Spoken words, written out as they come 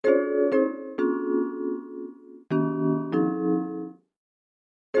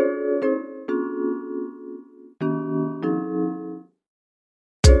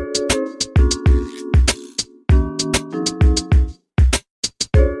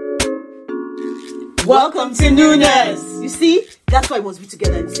Welcome to Noonas. You see, that's why we must be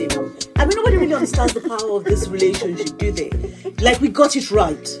together in the same room. I mean, nobody really understands the power of this relationship, do they? Like, we got it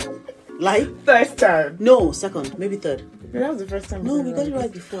right. Like first time. No, second, maybe third. Yeah, that was the first time. No, we got it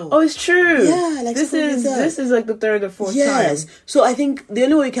right before. Oh, it's true. Yeah, like this is like the third or fourth time. Yes. So I think the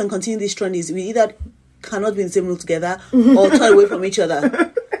only way we can continue this trend is we either cannot be in the same room together or turn away from each other.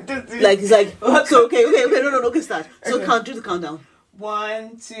 Like it's like so okay, no, start. So okay. Do the countdown.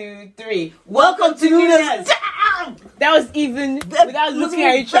 1, 2, 3. Welcome to Noonas. That was even without looking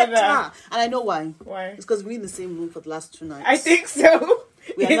at each other. And I know why. Why? It's because we're in the same room for the last 2 nights. I think so.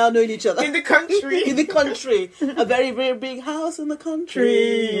 We are now knowing each other. In the country. In the country. A very, very big house in the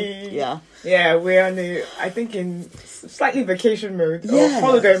country. Yeah. Yeah, we're on the, I think in slightly vacation mode or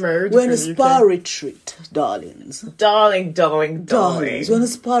holiday mode. We're in a spa retreat, darlings. Darlings. We're on a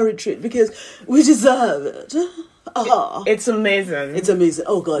spa retreat because we deserve it. It's amazing. It's amazing.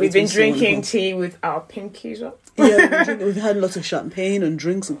 Oh God, we've been drinking tea with our pinkies up. Yeah, we've had lots of champagne and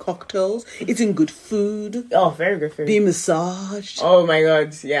drinks and cocktails. Eating good food. Oh, very good food. Being massaged. Oh my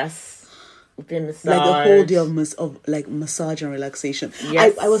God, yes. Being massaged. Like the whole day of massage and relaxation.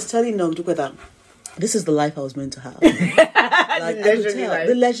 Yes. I was telling Tukwe that this is the life I was meant to have.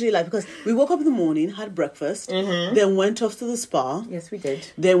 The leisurely life. Because we woke up in the morning, had breakfast, then went off to the spa. Yes, we did.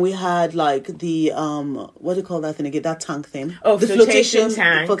 Then we had like the what do you call that thing again? That tank thing. Oh, the flotation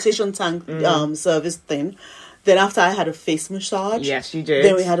tank. Flotation tank service thing. Then after I had a face massage. Yes, you did.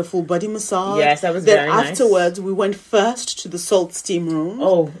 Then we had a full body massage. Yes, that was very nice. Then afterwards, we went first to the salt steam room.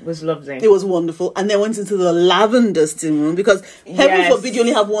 Oh, it was lovely. It was wonderful. And then went into the lavender steam room because heaven forbid you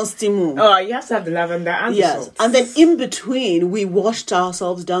only have one steam room. Oh, you have to have the lavender and the salt. And then in between, we washed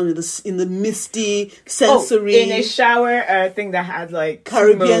ourselves down in the misty, sensory... in a shower thing that had like...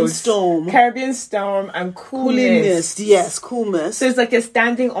 Caribbean storm and cool mist. Yes, cool mist. So it's like you're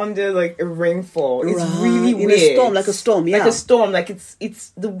standing under like a rainfall. It's really weird. Like a storm, yeah. Like a storm, like it's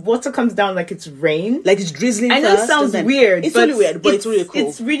the water comes down like it's rain. Like it's drizzling. I know it sounds weird. It's really weird, but it's really cool.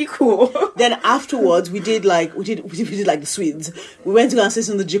 It's really cool. Then afterwards, we did like the Swedes. We went to go and sit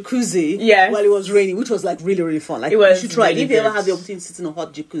in the jacuzzi while it was raining, which was like really, really fun. Like, you should try it. If you ever have the opportunity to sit in a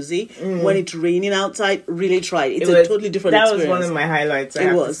hot jacuzzi when it's raining outside, really try it. It's a totally different experience. That was one of my highlights.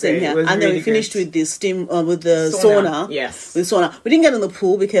 It was, same here. And then we finished with the steam, with the sauna. Yes. With sauna. We didn't get in the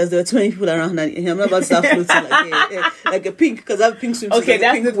pool because there were too many people around and I'm not about to start floating like a pink, because I have pink swimsuit. Okay,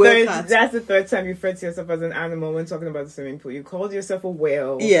 that's the third time you referred to yourself as an animal when talking about the swimming pool. You called yourself a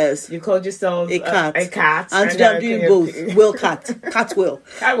whale. Yes. You called yourself a cat. And today I'm doing both. Whale cat. Cat whale.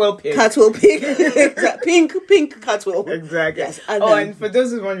 Cat whale pig. Cat whale pig. Pink cat whale. Exactly. Yes. And for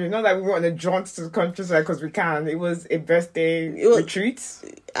those who's wondering, not that we were on a jaunt to the countryside because we can. It was a birthday retreat.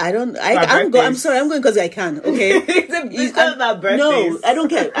 I'm sorry, I'm going because I can, okay? It's not about birthdays. No, I don't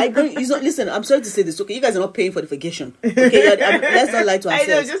care. Listen, I'm sorry to say this, okay? You guys are not paying for the vacation. Okay? Let's not lie to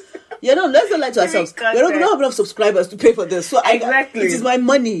ourselves. Let's not lie to ourselves. We don't have enough subscribers to pay for this. So exactly. It is my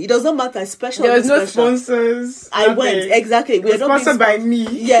money. It does not matter. Special. There was no sponsors. I went, exactly. We are not sponsored by me.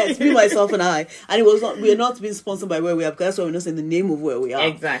 Yes, me, myself, and I. And we are not being sponsored by where we are, because that's why we're not saying the name of where we are.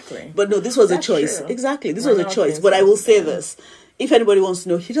 Exactly. But no, this was a choice. True. Exactly. This was a choice. But I will say this. If anybody wants to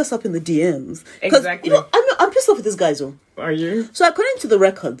know, hit us up in the DMs. Exactly. I'm pissed off with this guy, though. Are you? So according to the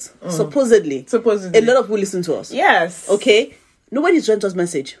records, supposedly, a lot of people listen to us. Yes. Okay? Nobody's sent us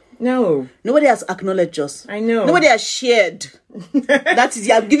message. No. Nobody has acknowledged us. I know. Nobody has shared. That is,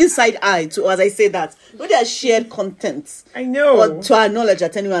 I'm giving side eye to as I say that. Nobody has shared content. I know. Or to our knowledge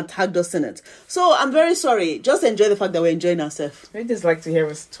that anyone tagged us in it. So I'm very sorry. Just enjoy the fact that we're enjoying ourselves. We just like to hear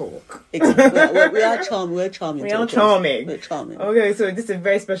us talk. Exactly. We are charming. We're charming. We are charming. We're charming. Okay, so this is a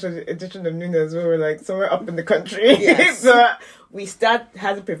very special edition of Noonas where we're like somewhere up in the country. Yes. But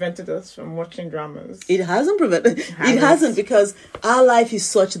hasn't prevented us from watching dramas. It hasn't prevented. It hasn't, because our life is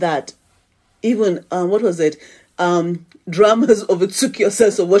such that even what was it? Dramas overtook your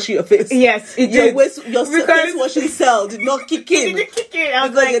sense of washing your face. Yes, it did. Your face washing cell did not kick in. It didn't kick in. I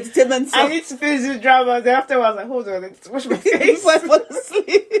was like, entertainment cell. I need to finish this drama. Then after I was like, hold on, let's wash my face before I fall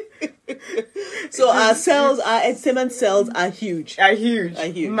asleep. So our entertainment cells are huge.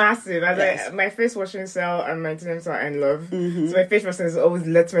 Massive. Like, my face washing cell and my entertainment cell are in love. Mm-hmm. So my face washing is always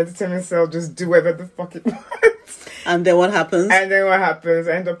let my entertainment cell just do whatever the fuck it wants. And then what happens? I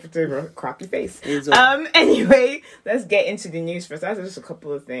end up with a crappy face. Anyway, let's get into the news first. That's just a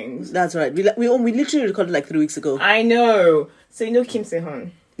couple of things. That's right. We literally recorded like 3 weeks ago. I know. So you know Kim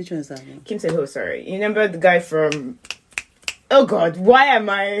Se-hun? Which one is that? Kim Se-ho, sorry. You remember the guy from... Oh God, why am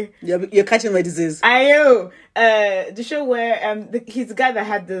I... You're catching my disease. I know. The show where he's the guy that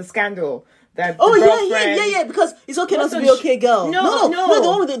had the scandal That yeah, because it's okay not to be okay, girl. No, the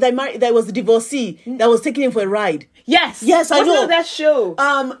one with that was the divorcee that was taking him for a ride. Yes, I know that show.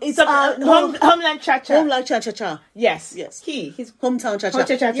 It's Homeland Cha-Cha. Homeland Cha-Cha. Yes. His Hometown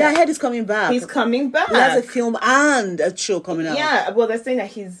Cha-Cha. Yeah, I heard he's coming back. He's coming back. He has a film and a show coming out. Yeah, well, they're saying that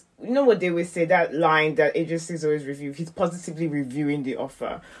he's. You know what they always say, that line that agencies always review. He's positively reviewing the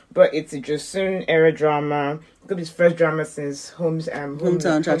offer, but it's a Joseon era drama. It could be his first drama since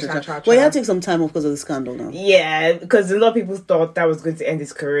Hometown Cha-Cha. Well, he had to take some time off because of the scandal now. Yeah, because a lot of people thought that was going to end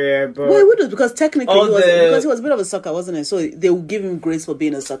his career, but it would have, because technically because he was a bit of a sucker, wasn't it? So they would give him grace for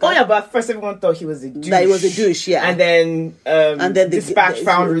being a sucker. Oh yeah, but at first everyone thought he was a douche. That he was a douche, yeah. And then Dispatch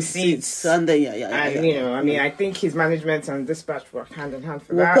found receipts. And then I think his management and Dispatch work hand in hand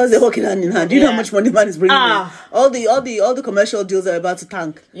for that. Because they're working hand in hand. Do you know how much money man is bringing in? All the commercial deals are about to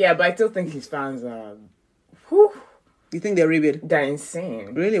tank. Yeah, but I still think his fans are. You think they're rabid? They're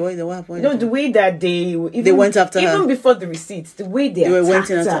insane. Really? What happened? No, the way that they went after her. Even before the receipts, the way they went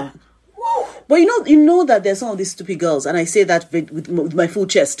in after her. But you know that there's some of these stupid girls, and I say that with my full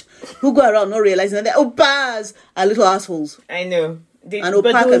chest, who go around not realizing that their oppas are little assholes. I know. An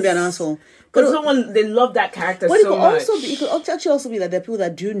oppa can be an asshole. Because they love that character so much. It could actually also be that there are people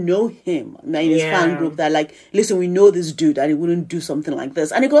that do know him in his fan group that like, listen, we know this dude and he wouldn't do something like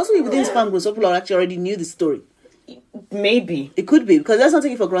this. And it could also be within his fan group, some people actually already knew the story. Maybe it could be, because let's not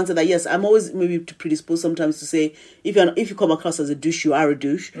take it for granted that yes, I'm always maybe predisposed sometimes to say if you come across as a douche, you are a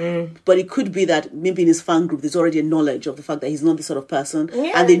douche. But it could be that maybe in his fan group there's already a knowledge of the fact that he's not this sort of person,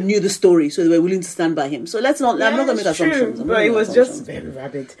 and they knew the story, so they were willing to stand by him. So let's not. I'm not going to make assumptions. But it was just very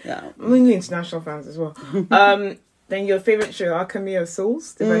rabid. Yeah, mainly international fans as well. Then your favorite show, Alchemy of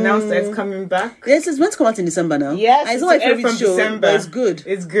Souls. They've announced that it's coming back. Yes, it's meant to come out in December now. Yes, it's not my favorite show, December. But it's good.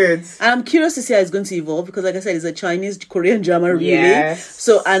 It's good. And I'm curious to see how it's going to evolve, because, like I said, it's a Chinese Korean drama, really. Yes.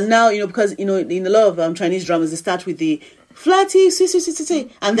 So, and now because in a lot of Chinese dramas, they start with the flatty,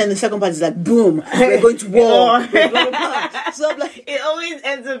 and then the second part is like, boom, we're going to war. So I'm like, it always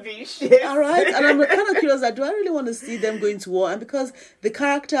ends up being shit. All right, and I'm kind of curious that do I really want to see them going to war? And because the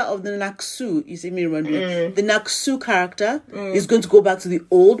character of the Naksu, you see me remembering, the Naksu character is going to go back to the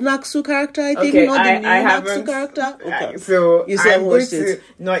old Naksu character, I think, not the new Naksu character. Okay, so you see, I'm going to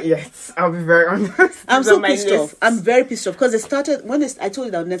not yet. I'll be very honest. I'm so pissed off. I'm very pissed off because they started I told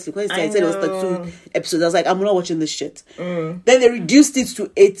you that on Netflix when they said it was like 2 episodes. I was like, I'm not watching this shit. Then they reduced it to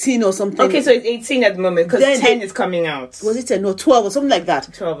 18 or something. Okay, so it's 18 at the moment because 10 is coming out. Was it 10? No, 12 or something like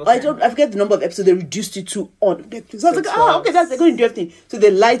that. 12. Okay. I forget the number of episodes they reduced it to on Netflix. So I was like, okay, they're going to do everything. So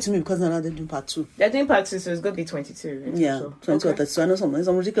they lied to me because now they're doing part 2. They're doing part 2, so it's going to be 22. Yeah, 22 or 32. I know something. It's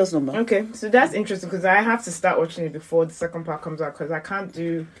a ridiculous number. Okay, so that's interesting because I have to start watching it before the second part comes out because I can't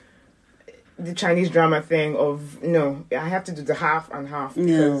do the Chinese drama thing I have to do the half and half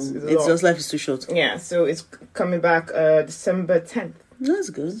because it's just life is too short. Yeah, so it's coming back December 10th.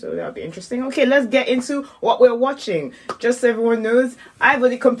 That's good. So that'll be interesting. Okay, let's get into what we're watching. Just so everyone knows, I've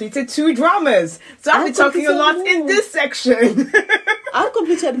already completed 2 dramas. So I'll be talking a lot in this section. I've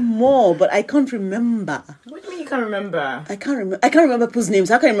completed more, but I can't remember. What do you mean you can't remember? I can't remember people's names.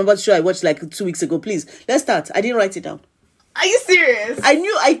 How can I remember the show I watched like 2 weeks ago? Please, let's start. I didn't write it down. Are you serious?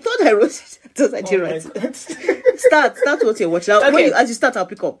 I thought I wrote it. I didn't write it. Start what you're watching. Okay. As you start, I'll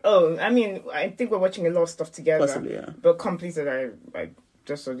pick up. Oh, I mean, I think we're watching a lot of stuff together. Possibly, yeah. But completed, I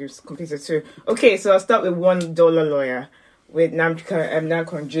just completed 2. Okay, so I'll start with $1 Lawyer with Nam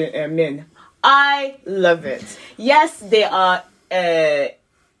Min. I love it. Yes, there are I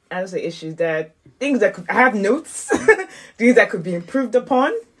don't say issues, that things that I have notes, things that could be improved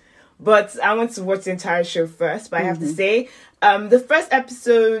upon. But I want to watch the entire show first. But I have to say, the first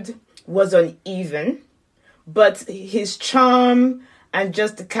episode was uneven, but his charm and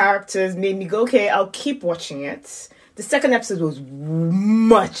just the characters made me go, okay, I'll keep watching it. The second episode was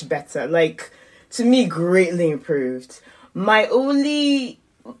much better. Like, to me, greatly improved.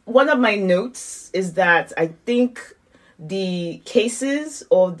 One of my notes is that I think the cases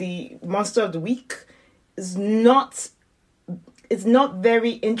or the monster of the week is not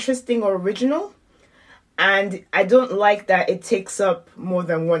very interesting or original, and I don't like that it takes up more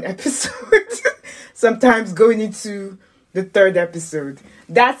than 1 episode. Sometimes going into the 3rd episode.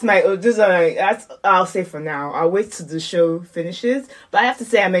 I'll say for now. I'll wait till the show finishes. But I have to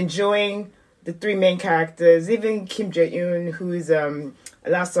say I'm enjoying the 3 main characters. Even Kim Jae-yoon, who is I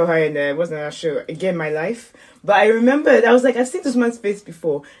last saw her in wasn't that show Again My Life. But I remembered, I was like, I've seen this man's face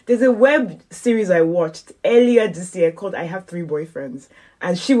before. There's a web series I watched earlier this year called I Have 3 Boyfriends.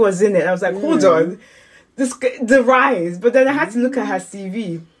 And she was in it. I was like, hold on. The rise. But then I had to look at her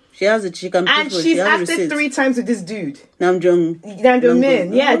CV. She has it. She can. And she's acted 3 times with this dude. Nam Jong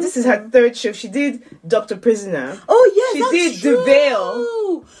Min. Yeah, this is her 3rd show. She did Dr. Prisoner. Oh yes, she did The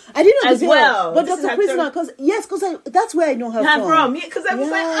Veil. I didn't know as well. But Dr. Prisoner, because that's where I know her from. Because I was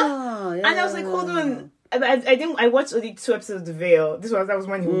and I was like, hold on. I watched only 2 episodes of The Veil. That was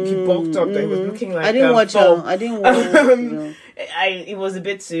when he bulked up. That he was looking like. I didn't watch it. It was a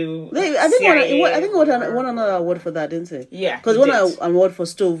bit too. I think won another award for that, didn't it? Yeah, because won an award for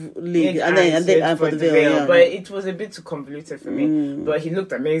Stove League and then for The Veil. Yeah, but it was a bit too convoluted for me. But he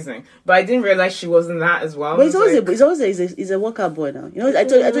looked amazing. But I didn't realize she wasn't that as well. But he's a workout boy now. You know, I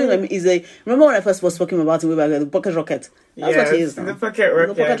told you he's a. Remember when I first was talking about him way back, the pocket rocket. That's what he is now. The pocket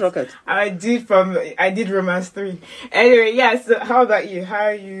rocket. The pocket rocket. I did Romance 3. Anyway, so how about you? How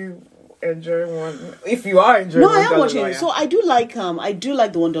are you enjoying one? If you are enjoying I am watching it. So I do like the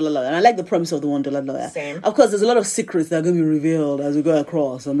 $1 Lawyer, and I like the premise of the $1 Lawyer. Same. Of course, there's a lot of secrets that are going to be revealed as we go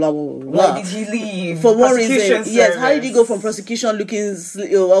across and blah blah blah. Why did he leave? For one reason, yes. How did he go from prosecution looking?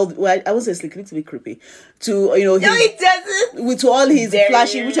 I won't say slick, it's a bit creepy. To no, he doesn't. To all his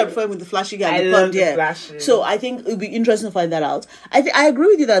flashy, which I prefer with the flashy guy. I love the flashy. So I think it would be interesting to find that out. I agree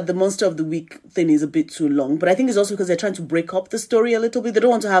with you that the Monster of the Week thing is a bit too long, but I think it's also because they're trying to break up the story a little bit. They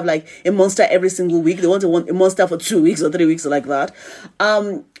don't want to have like a monster every single week. They want a monster for 2 weeks or 3 weeks or like that.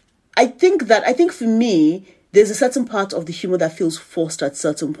 I think for me, there's a certain part of the humor that feels forced at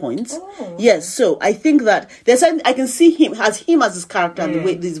certain points. Oh. Yes, so I think that there's something I can see him as his character and the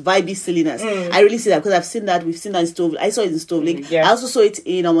way this vibey silliness. I really see that because I've seen that. We've seen that in Stove. I saw it in Stove League. Yes. I also saw it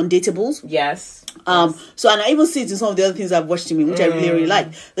in Undateables. Yes. So and I even see it in some of the other things I've watched him in, which I really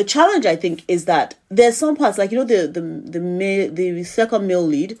like. The challenge I think is that there's some parts like the second male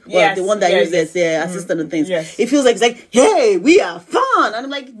lead, the one that uses their assistant and things. Yes. It feels like it's like, hey, we are fun, and I'm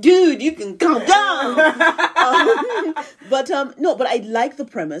like, dude, you can calm down. But I like the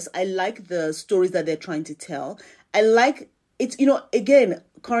premise. I like the stories that they're trying to tell. I like it's again.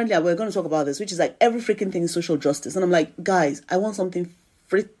 Currently, we're going to talk about this, which is like every freaking thing is social justice, and I'm like, guys, I want something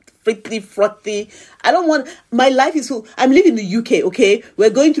frothy. I don't want my life is full. I'm living in the UK, okay? We're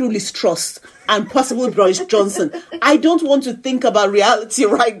going through Liz Truss and possible Boris Johnson. I don't want to think about reality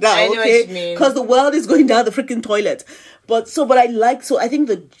right now, okay? Because the world is going down the freaking toilet. But I think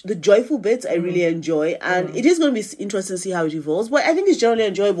the joyful bits I really enjoy, and it is going to be interesting to see how it evolves. But I think it's generally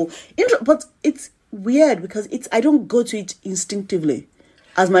enjoyable. But it's weird because I don't go to it instinctively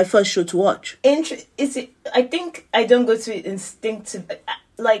as my first show to watch. I think I don't go to it instinctively.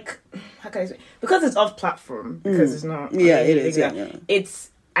 Like, how can I say? Because it's off platform. Because it's not. Yeah, it is. Yeah. It's.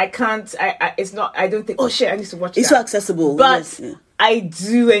 I can't. it's not. I don't think. Oh shit! I need to watch. It's so accessible, but I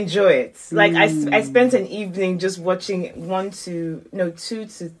do enjoy it. Like I spent an evening just watching 2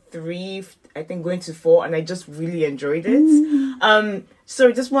 to 3. I think going to 4, and I just really enjoyed it.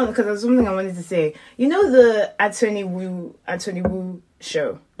 So just one because there's something I wanted to say. You know the Anthony Wu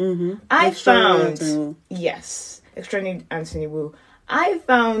show. I found Extraordinary Anthony Wu. I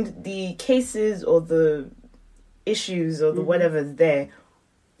found the cases or the issues or the whatever's there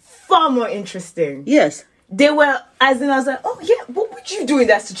far more interesting. Yes. They were, as in, I was like, oh yeah, what would you do in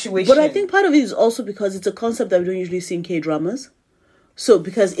that situation? But I think part of it is also because it's a concept that we don't usually see in K-dramas. So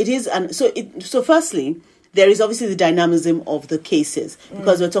because it is, so firstly, there is obviously the dynamism of the cases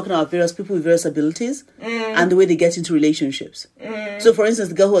because we're talking about various people with various abilities and the way they get into relationships. So, for instance,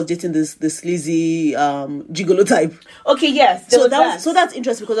 the girl who was dating this sleazy gigolo type. Okay, yes. So that's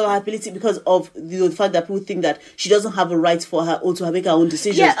interesting because of her ability, because of the fact that people think that she doesn't have a right for her own to make her own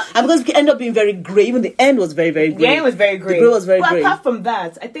decisions. Yeah. And because it ended up being very grey. Even the end was very, very grey. The end was very grey. The grey was very grey. But apart from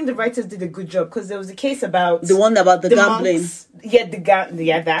that, I think the writers did a good job because there was a case about the one about the gambling. Monks. Yeah,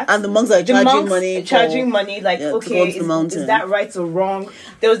 that. And the monks are charging money. Like, okay, is that right or wrong?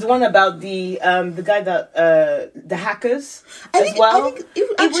 There was the one about the guy that the hackers I think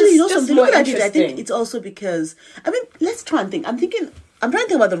something. Looking at it, I think it's also because let's try and think. I'm trying to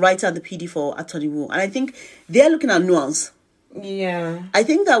think about the writer and the PD for Attorney Wu, and I think they're looking at nuance. Yeah, I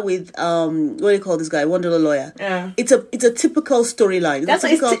think that with what do you call this guy, $1 Lawyer? Yeah, it's a typical storyline. It's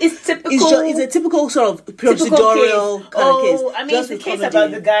typical. It's a typical sort of procedural kind of case. I mean, it's the case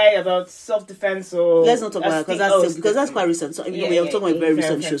about the guy about self-defense or. Let's not talk about that because that's quite recent. So we are talking about a very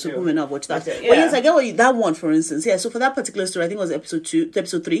recent show, so people may not watch that. But yes, I get that one, for instance. Yeah, so for that particular story, I think it was episode 3.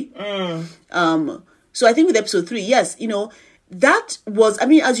 So I think with episode 3, yes, that was. I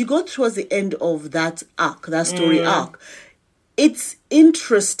mean, as you go towards the end of that arc, that story arc. It's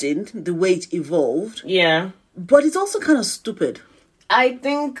interesting the way it evolved. Yeah. But it's also kind of stupid. I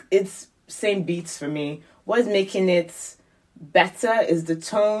think it's same beats for me. What's making it better is the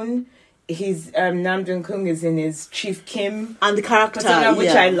tone, his Nam Jung Kung is in his Chief Kim and the character, which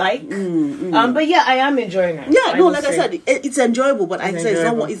I like. But yeah, I am enjoying it. Yeah, no, like I said, it's enjoyable, but I said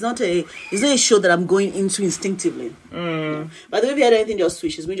it's not a show that I'm going into instinctively. By the way, if you had anything just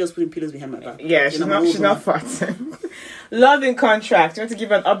switch, it's me just putting pillows behind my back. Yeah, she's not fat. Love in Contract. I want to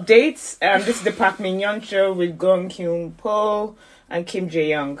give an update. This is the Park Min Young show with Gong Kyung Po and Kim Jae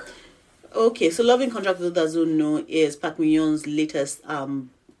Young. Okay, so Love in Contract, for those that don't know, is Park Min Young's latest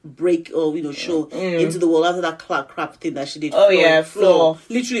break or show into the world after that crap thing that she did. Floor.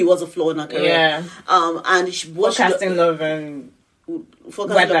 Literally, it was a flaw in her career. Yeah. And forecasting love and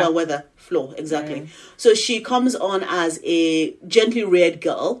weather. Floor, exactly. So she comes on as a gently reared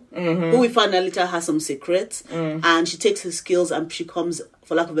girl who we find out later has some secrets, and she takes her skills and she comes,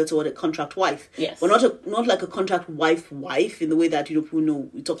 for lack of a better word, a contract wife. Yes. But not like a contract wife in the way that people know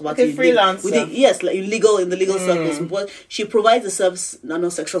we talk about it. Freelancer. In the legal circles. But she provides a service,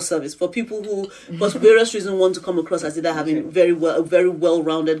 not sexual service, for people who, for various reasons, want to come across as either having a very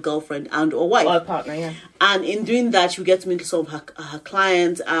well-rounded girlfriend and or wife. Or partner, yeah. And in doing that, we get to meet some of her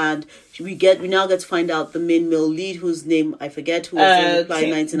clients, and we now get to find out the main male lead, whose name I forget, who was in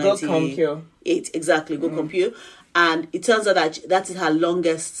 1998. Exactly, Go Compute. And it turns out that is her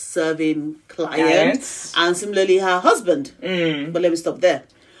longest serving client, and similarly her husband. But let me stop there.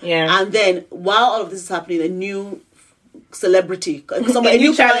 Yeah. And then while all of this is happening, a new celebrity, a new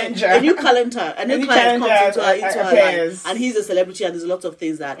client comes into her life, and he's a celebrity, and there's lots of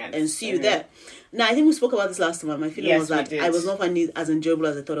things that ensue there. Now, I think we spoke about this last time, and my feeling was that I was not finding it as enjoyable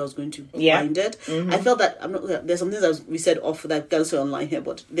as I thought I was going to find it. I felt that there's some things that we said off that I can't say online here,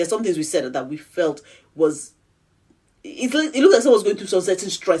 but there's some things we said that we felt was. It looked like someone was going through some certain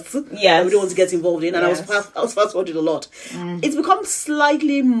stress that we don't want to get involved in, and I was fast forwarded a lot. It's become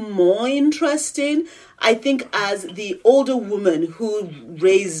slightly more interesting, I think, as the older woman who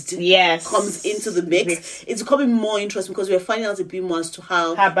raised comes into the mix. It's becoming more interesting because we're finding out a bit more as to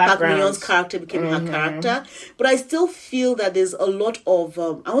how Park Min Young's character became her character. But I still feel that there's a lot of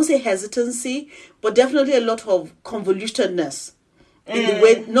I won't say hesitancy, but definitely a lot of convolutedness in the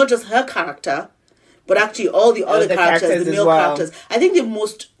way, not just her character, but actually all the other characters, the male characters. I think the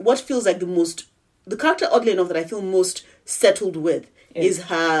character, oddly enough, that I feel most settled with is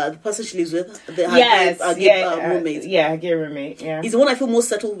the person she lives with, her roommate. Yeah, gay roommate, yeah. Is the one I feel most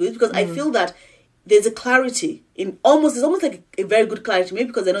settled with, because I feel that there's a clarity it's almost like a very good clarity, maybe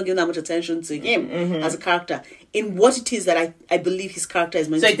because they're not giving that much attention to him as a character, in what it is that I believe his character is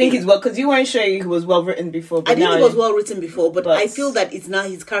meant to be. So I think he's because you weren't sure he was well written before. But I think he was well written before, but I feel that it's now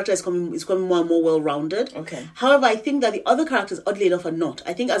his character is becoming more and more well rounded. Okay. However, I think that the other characters, oddly enough, are not.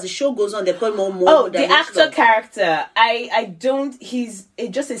 I think as the show goes on, they're becoming more and more. Oh, the actor character, I don't. He's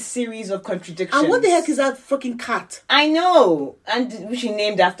just a series of contradictions. And what the heck is that fucking cat? I know, and she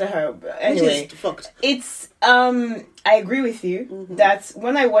named after her. Anyway, which is fucked. It's I agree with you that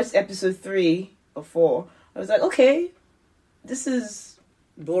when I watched episode 3 or 4, I was like, okay, this is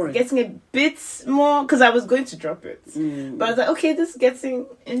boring, getting a bit more, because I was going to drop it, but I was like, okay, this is getting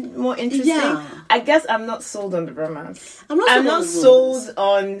more interesting. I guess I'm not sold on the romance. I'm not sold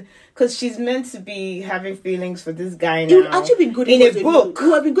on, because she's meant to be having feelings for this guy now. It would actually be good in a book. It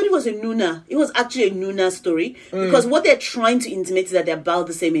would have been good if it was a Noona. It was actually a Noona story, because what they're trying to intimate is that they're about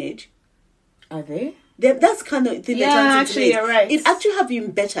the same age. Are they? That's kind of thing. Actually, you're right. It actually have been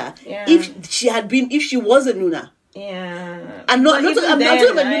better if she was a Noona. Yeah, and I'm not talking about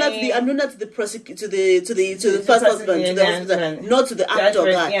Noona to the first husband, to the husband, not to the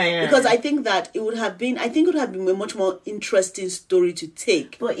actor guy. Because I think that it would have been a much more interesting story to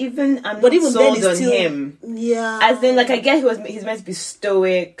take. But even sold on him. Yeah, as in, like, I get he's meant to be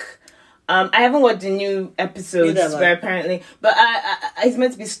stoic. I haven't watched the new episodes where apparently, but he's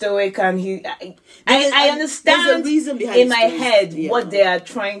meant to be stoic, and I understand in my head what they are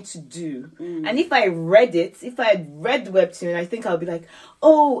trying to do. And if I read the webtoon, I think I'll be like,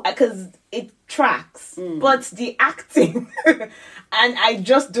 oh, because it tracks. But the acting, and I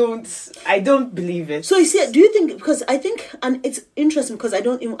don't believe it. So you see, do you think, because I think, and it's interesting because I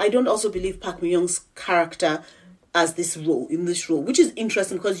don't also believe Park Min Young's character as this role, which is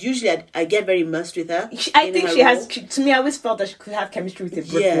interesting because usually I get very immersed with her. I think she has, to me, I always felt that she could have chemistry with a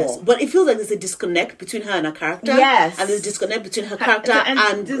brick wall. But it feels like there's a disconnect between her and her character. Yes. And there's a disconnect between her character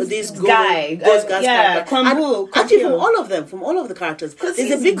and this guy. Those guys' character. Actually, from all of the characters. There's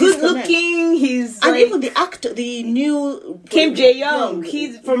a big good looking, and even the actor, the new Kim Jae Young,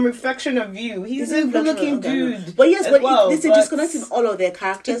 he's from Reflection of You. He's a good looking dude. But yes, there's a disconnect in all of their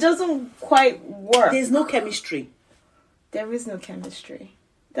characters. It doesn't quite work. There's no chemistry. There is no chemistry.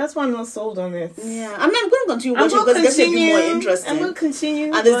 That's why I'm not sold on it. Yeah, I mean, I'm going to continue watching because it gets a bit more interesting. I'm going to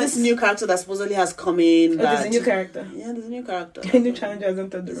continue. And there's this new character that supposedly has come in. Oh, there's a new character. Yeah, there's a new character. A new challenger has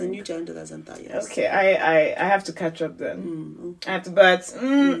entered. There's a new challenger that's entered. Yes. Okay, I have to catch up then. Okay. I have to, but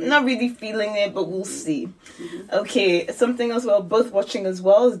not really feeling it. But we'll see. Okay, something else we're both watching as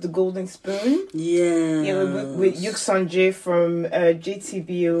well is The Golden Spoon. Yeah, with Yuk Sanjay from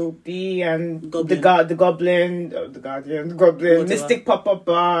JTBOB and the Goblin, the Guardian, the Goblin, Mystic Pop-Up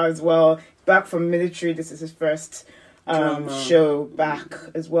Bar as well. Back from military. This is his first show back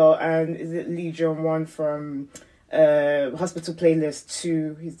as well. And is it Lee Jong-won from Hospital Playlist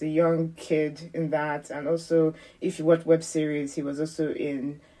 2? He's the young kid in that. And also, if you watch web series, he was also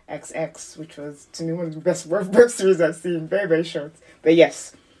in XX, which was, to me, one of the best web series I've seen. Very, very short. But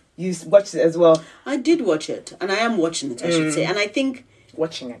yes, you watched it as well. I did watch it. And I am watching it, I should say. And I think...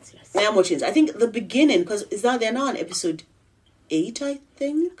 Watching it, yes. I am watching it. I think the beginning, because they're now on episode 8, I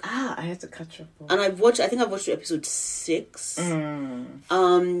think. I had to catch up. And I've watched episode 6.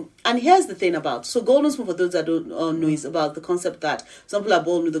 And here's the thing about, so golden spoon, for those that don't know, is about the concept that some people are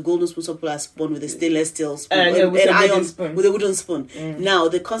born with a golden spoon, some people are born with a stainless steel spoon, with a wooden spoon. Now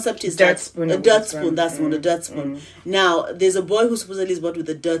the concept is dirt spoon. That's the one, the dirt spoon. Now there's a boy who supposedly is born with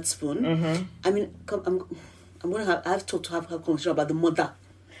a dirt spoon. I mean, I have to have a conversation about the mother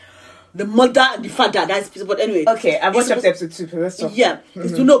and the father. That's, but anyway. Okay, I've watched up to episode 2. So let's talk. Yeah,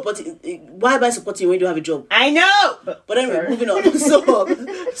 to know. But why am I supporting you when you don't have a job? I know. But anyway, moving on.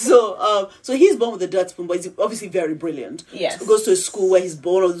 So he's born with a dirt spoon, but he's obviously very brilliant. Yes. So he goes to a school where he's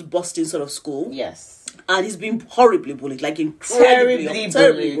born, or this Boston sort of school. Yes. And he's been horribly bullied, like terribly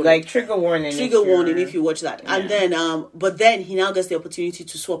bullied. Like trigger warning. Trigger warning if you watch that. Yeah. And then, but then he now gets the opportunity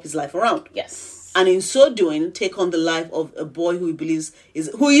to swap his life around. Yes. And in so doing, take on the life of a boy who he believes is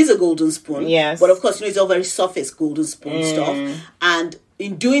a golden spoon. Yes. But of course, it's all very surface golden spoon stuff. And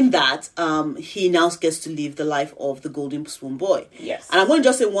in doing that, he now gets to live the life of the golden spoon boy. Yes. And I'm going to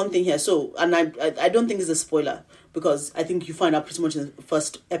just say one thing here. So, and I don't think it's a spoiler, because I think you find out pretty much in the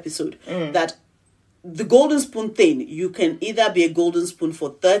first episode that the golden spoon thing, you can either be a golden spoon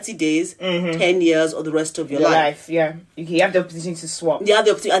for 30 days, 10 years, or the rest of your life. Yeah. You have the opportunity to swap. You have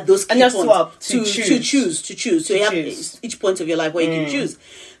the opportunity at those key points swap, to choose. So you have each point of your life where you can choose.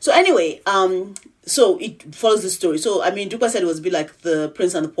 So anyway, so it follows the story. So I mean, Dupa said it was a bit like The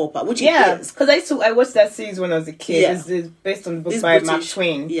Prince and the Pauper, which it is. Because I watched that series when I was a kid. Yeah. It's based on the book by Mark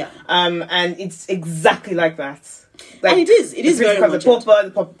Twain. Yeah. And it's exactly like that. Like, and it is very much the pauper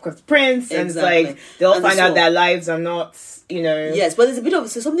becomes the prince, and it's like they all find out their lives are not, Yes, but there's a bit of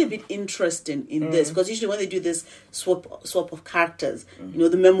something a bit interesting in this, because usually when they do this swap of characters,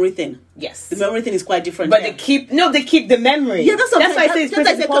 the memory thing. Yes, the memory thing is quite different. But they keep the memory. Yeah, that's why I say it's Prince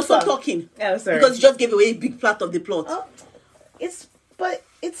and Pauper. Stop talking. Oh, sorry. Because you just gave away a big part of the plot. Oh, it's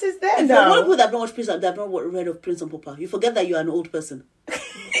there now. For one people that have not watched Prince, that have not read of Prince and Pauper, you forget that you are an old person.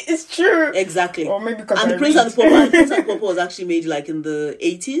 It's true. Exactly. Or maybe because the Prince and the Pauper was actually made like in the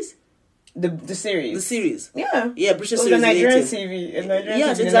 80s. The series. The series. Yeah, British series. The Nigerian TV.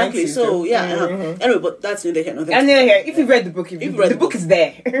 Yes, exactly. So anyway, but that's neither here nor there. And neither here. If you've read the book, the book is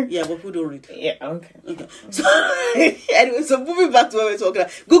there. Yeah, but who don't read? Yeah. Okay. So anyway, so moving back to what we're talking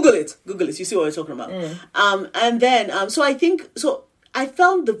about. Google it. You see what we're talking about. And then so I think so. I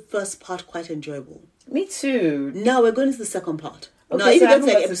found the first part quite enjoyable. Me too. Now we're going into the second part. Okay, now, if so you get to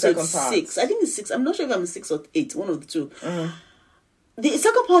like episode 6, I think it's 6. I'm not sure if I'm 6 or 8, one of the two. The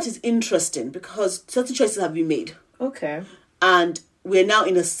second part is interesting because certain choices have been made. Okay. And we're now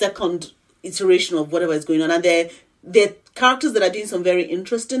in a second iteration of whatever is going on. And they're characters that are doing some very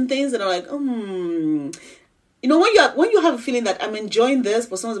interesting things that are like, when you have a feeling that I'm enjoying this,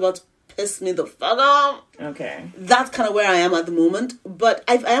 but someone's about to piss me the fuck off. Okay. That's kind of where I am at the moment. But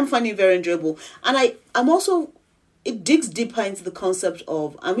I am finding it very enjoyable. And I'm also... It digs deeper into the concept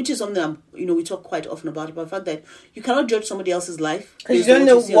of, and which is something we talk quite often about the fact that you cannot judge somebody else's life because you don't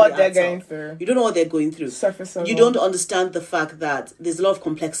know what they're going through. You don't know what they're going through. Surface level. You don't understand the fact that there's a lot of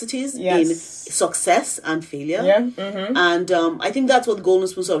complexities in success and failure. Yeah. Mm-hmm. And I think that's what Golden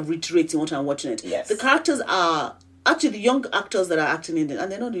Spoon sort of reiterates in what I'm watching it. Yes. The characters are actually the young actors that are acting in it,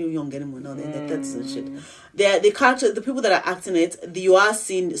 and they're not really young anymore now. They're 30s and shit. They're the characters, the people that are acting it. You are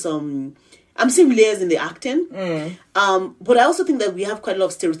seeing some. I'm seeing layers in the acting, but I also think that we have quite a lot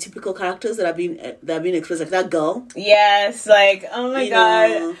of stereotypical characters that are being expressed, like that girl. Yes, like oh my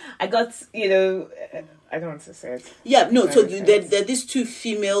god, I got I don't want to say it. Yeah, no. So there are these two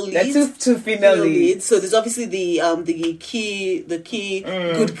female leads. There are two female leads. So there's obviously the key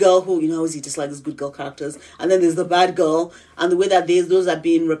good girl who always you dislike these good girl characters, and then there's the bad girl, and the way that those are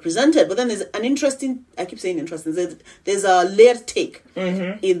being represented. But then there's an interesting. I keep saying interesting. There's a layered take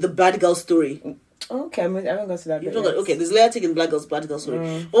in the bad girl story. Okay, I haven't got to that bit. Okay, there's layered take in bad girl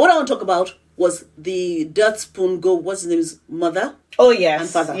story. But what I want to talk about was the Dirt Spoon Go. What's his name's mother? Oh yes, and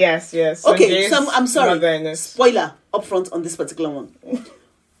father. Yes. Okay, so I'm sorry. Spoiler up front on this particular one.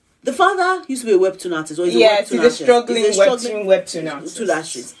 The father used to be a webtoon artist, or he's a struggling webtoon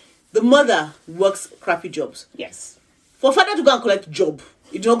artist. The mother works crappy jobs. Yes. For father to go and collect job,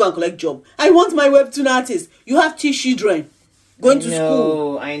 you do not go and collect job. I want my webtoon artist. You have two children going to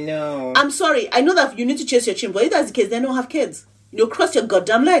school. I know. I'm sorry. I know that you need to chase your children, but if that's the case, they don't have kids. Cross your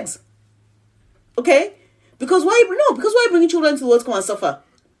goddamn legs. Okay? Because why bringing children into the world to come and suffer?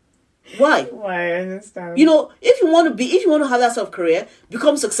 Why? Why? I understand. If you want to have that sort of career,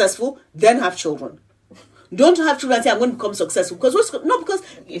 become successful, then have children. Don't have children and say I'm going to become successful because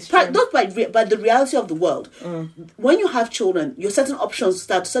by the reality of the world, when you have children, your certain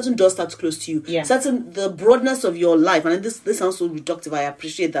doors start to close to you. Yeah. The broadness of your life, and this sounds so reductive. I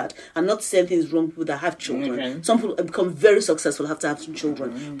appreciate that. I'm not saying things wrong with people that have children. Okay. Some people become very successful after having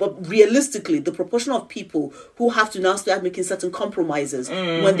children, but realistically, the proportion of people who have to now start making certain compromises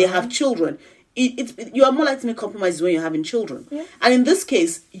when they have children. You are more likely to make compromises when you're having children. Yeah. And in this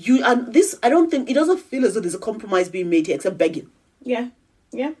case, I don't think it doesn't feel as though there's a compromise being made here except begging. Yeah.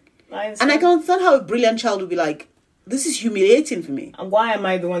 I understand. And I can understand how a brilliant child would be like, this is humiliating for me. And why am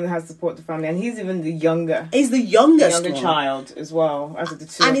I the one that has to support the family? And he's even the younger. He's the youngest child as well as the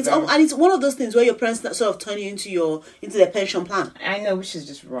two. And it's one of those things where your parents sort of turn you into their pension plan. I know, which is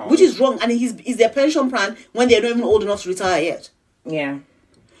just wrong. Which is wrong, and he's their pension plan when they're not even old enough to retire yet. Yeah.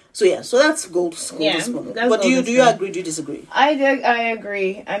 So that's gold school. Yeah, but do you agree? Do you disagree? I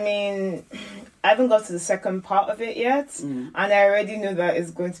agree. I mean, I haven't got to the second part of it yet, and I already know that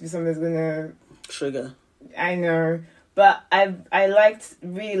it's going to be something that's going to trigger. I know, but I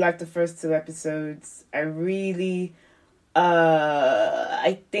really liked the first two episodes. I really,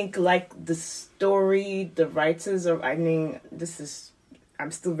 I think the story, the writers of. I mean,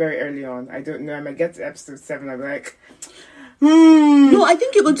 I'm still very early on. I don't know. I might get to episode 7. I'm like. No, I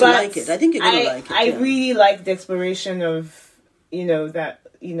think you're going to like it. I really like the exploration of, that,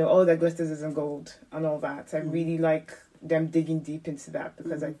 all that glitters isn't gold and all that. I really like them digging deep into that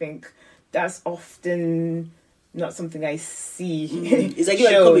because I think that's often not something I see. It's like you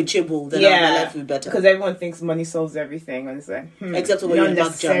become a chibble, then my life will be better. Because everyone thinks money solves everything, and it's like, except for when you're not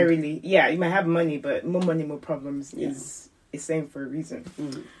necessarily. Yeah, you might have money, but more money, more problems is same for a reason.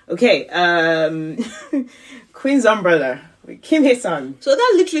 Okay, Queen's Umbrella with Kim Hae-sun. So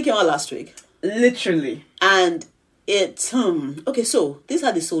that literally came out last week. Literally. And it okay, so this is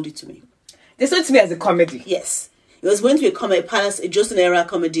how they sold it to me. They sold it to me as a comedy. Yes. It was going to be a comedy, a Justin Era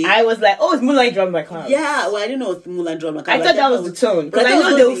comedy. I was like, it's Moonlight Drama by Cloud. Yeah, well, I didn't know it's Moonlight Drama by Cloud. I thought that was the tone. Because I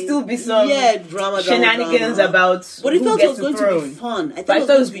know there will still be some shenanigans about but it felt it was going to be fun. I thought it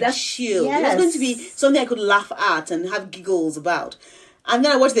was going to be chill. Yes. It was going to be something I could laugh at and have giggles about. And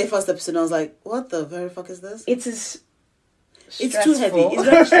then I watched the first episode and I was like, what the very fuck is this? It's too heavy. It's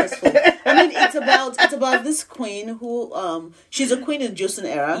very stressful. I mean, it's about this queen who she's a queen in Joseon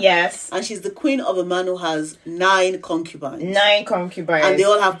era. Yes. And she's the queen of a man who has 9 concubines. 9 concubines. And they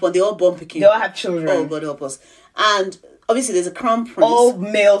all born picking. They all have children. Oh, God help us. And obviously there's a crown prince. All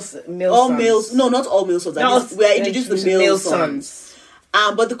males. All sons. Males. No, not all male sons. We are introduced to the male sons.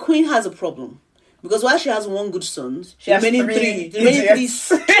 But the queen has a problem. Because while she has 1 good son, she has three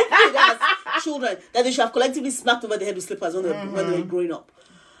stupid children that they should have collectively smacked over the head with slippers when they were growing up.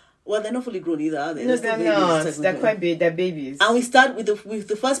 Well, they're not fully grown either, are they? No, they're not. They're quite big. They're babies. And we start with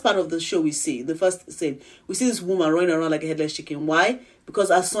the first part of the show. We see the first scene. We see this woman running around like a headless chicken. Why? Because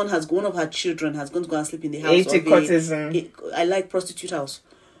her son one of her children has gone to go and sleep in the house of courtesan. I like prostitute house.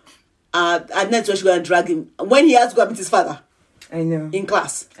 And that's where she go and drag him when he has to go meet his father. I know. In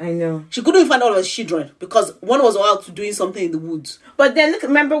class. I know. She couldn't even find all of his children because one was out doing something in the woods. But then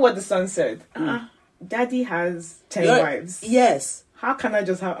remember what the son said. Daddy has 10 wives. Yes. How can I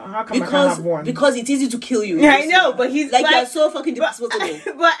have one? Because it's easy to kill you. Yeah, I know, but he's like you're so fucking disposable.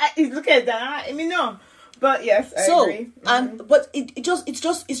 But he's looking at that. I mean, no. But yes, I agree. But it just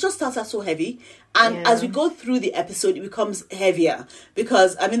starts out so heavy, and as we go through the episode, it becomes heavier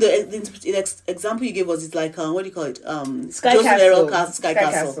because I mean the example you gave was it's like what do you call it? Sky Castle. Sky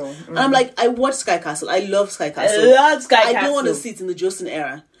Castle. And I'm like, I watch Sky Castle. I love Sky Castle. I love Sky Castle. I don't want to see it in the Joseon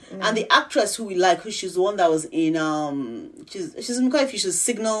era And the actress who we like, who she's the one that was in she's in quite a few. She's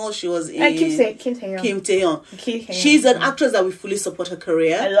Signal. She was in Kim Tae-yeon. She's an actress that we fully support her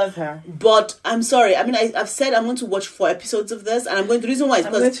career. I love her. But I'm sorry. I mean, I've said I'm going to watch 4 episodes of this, and I'm going. The reason why is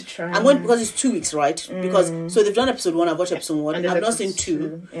because it's 2 weeks, right? Because so they've done episode 1. I've watched episode 1. I've not seen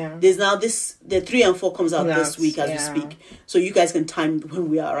 2. Yeah. There's now the 3 and 4 comes out this week as we speak. So you guys can time when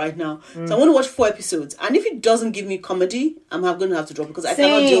we are right now. So I want to watch 4 episodes, and if it doesn't give me comedy, I'm going to have to drop it because I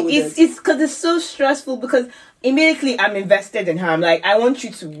cannot deal with it. It's because it's so stressful because immediately I'm invested in her. I'm like, I want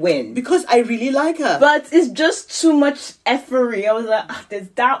you to win. Because I really like her. But it's just too much effery. I was like, there's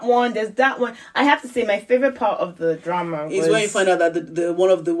that one. I have to say my favorite part of the drama is when you find out that the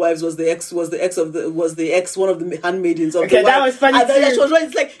one of the wives was the ex one of the handmaidens of the wife. That was funny too. That was right.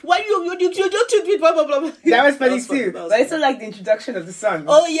 It's like, why you just tweet me, blah blah blah. That was funny too. But it's also like the introduction of the son.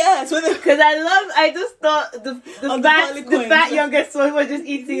 Oh yeah, because I just thought the fat youngest one was just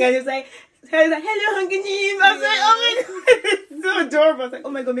eating and it's like, hello, Hunganim. I was like, oh my god, it's so adorable. I was like,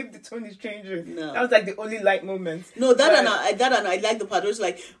 oh my god, maybe the tone is changing. No. That was like the only light moment. No, and I like the part where it's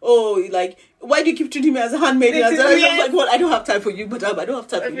like, oh, like, why do you keep treating me as a handmaid? I was like, well, I don't have time for you, madam. I don't have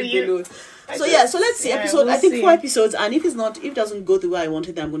time for you. So let's see episode. I think 4 episodes, and if it doesn't go the way I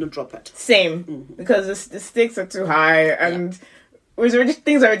wanted, then I'm going to drop it. Same, because the stakes are too high and.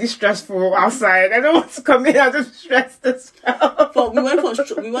 Things are already stressful outside. I don't want to come in out of stress as well. We went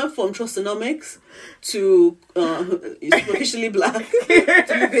from Trustonomics to superficially black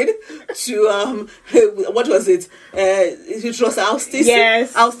to what was it? Trust Austin.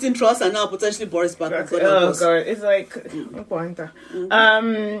 Yes, Austin Trust, and now potentially Boris Baker. Oh god, it's like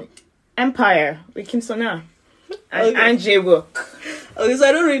Empire with Kim Sona. And Jay Wook. Okay, so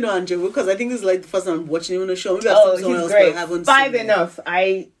I don't really know Jay Wook because I think this is like the first time I'm watching him on a show. Maybe he's great. 5 enough.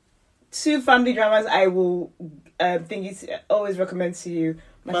 2 family dramas I will think it's always recommend to you.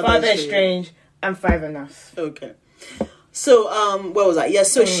 My Father is Strange and 5 Enough. Okay. So where was I? Yeah,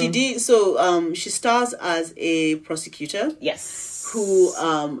 so she did. So she stars as a prosecutor. Yes. Who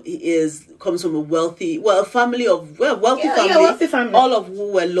comes from a wealthy family. All of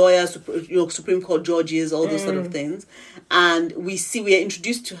who were lawyers, Supreme Court judges, all those sort of things. And we are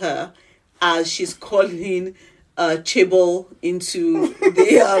introduced to her as she's calling Chable into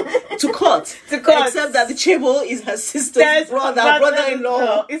the to court. Except that the Chable is her sister's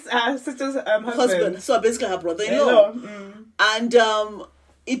brother-in-law. It's her sister's husband. So basically her brother-in-law. And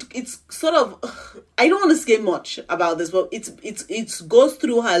it's sort of, I don't want to say much about this, but it goes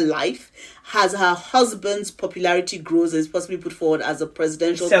through her life as her husband's popularity grows and is possibly put forward as a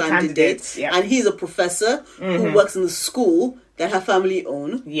presidential candidate. Yeah. And he's a professor who works in the school that her family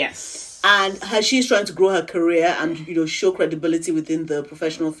own. Yes. And she's trying to grow her career and show credibility within the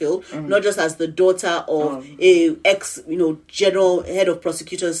professional field, not just as the daughter of a ex general head of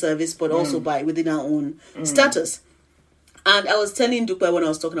prosecutor service, but also within her own status. And I was telling Dukwe when I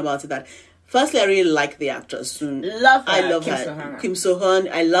was talking about it that firstly, I really like the actress. Love her. I love her. Kim So-hyun.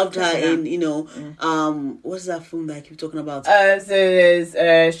 I loved her in, what's that film that I keep talking about? So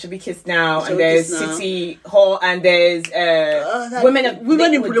there's Should Be Kissed Now, and there's City Hall, and there's Women in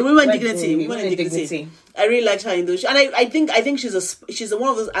Dignity. I really liked her in those, and I think she's one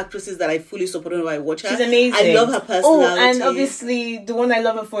of those actresses that I fully support whenever I watch her. She's amazing. I love her personality. Oh, and obviously the one I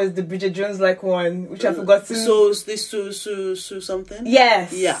love her for is the Bridget Jones one, which I forgot to. So this Sue something.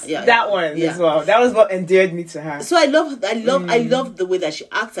 Yes. Yeah. That one as well. That was what endeared me to her. So I love the way that she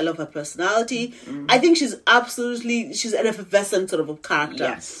acts. I love her personality. I think she's an effervescent sort of a character.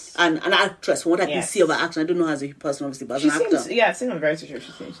 Yes. And an actress. From what I can see of her acting, I don't know her as a person, obviously, but as an actor. I've seen her very sure.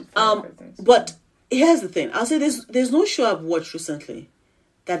 She's but here's the thing. I'll say there's no show I've watched recently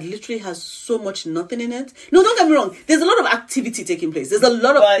that literally has so much nothing in it. No, don't get me wrong. There's a lot of activity taking place. There's a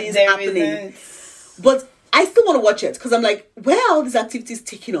lot of things happening. But I still want to watch it because I'm like, where are all these activities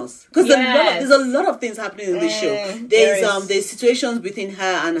taking us? Because there's a lot of things happening in this show. There's situations between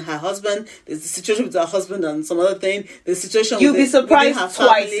her and her husband. There's the situation with her husband and some other thing. There's situation. You'll be surprised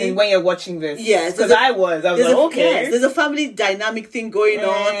twice when you're watching this. Yes, because I was like, okay. There's a family dynamic thing going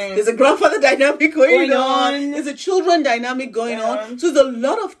on. There's a grandfather dynamic going on. There's a children dynamic going on. So there's a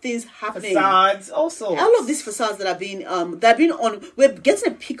lot of things happening. Facades also. All of these facades that have been on. We're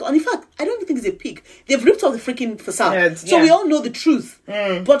getting a peek on. In fact, I don't even think it's a peek. They've ripped off the freaking facade. So we all know the truth.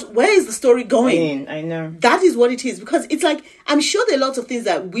 But where is the story going? I know. That is what it is. Because it's like, I'm sure there are lots of things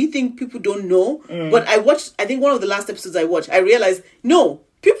that we think people don't know. But I think one of the last episodes I watched, I realized, no,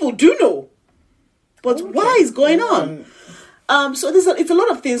 people do know. But what is going on? So it's a lot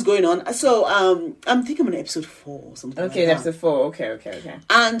of things going on. So I'm thinking I'm on episode 4 or something. Okay, like episode 4. Okay.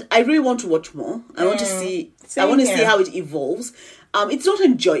 And I really want to watch more. I want to see. I want to see how it evolves. It's not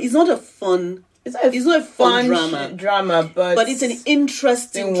It's not a fun. It's not a fun drama, but it's an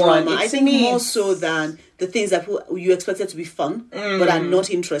interesting drama. I think more so than the things that you expected to be fun, but are not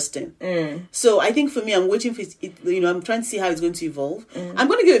interesting. So I think for me, I'm waiting for it. I'm trying to see how it's going to evolve. I'm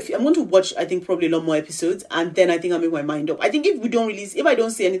going to watch. I think probably a lot more episodes, and then I think I'll make my mind up. I think if I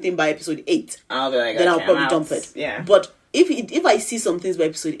don't see anything by episode 8, I'll be like, then I'll probably dump it. Yeah. But if I see some things by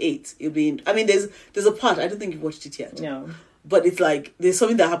episode 8, it'll be. I mean, there's a part I don't think you've watched it yet. No. But it's like there's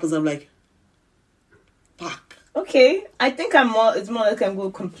something that happens. I'm like, fuck. Okay, I think it's more like I'm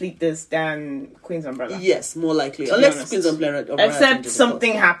going to complete this than Queen's Umbrella. Yes, more likely. Unless Queen's Umbrella. Except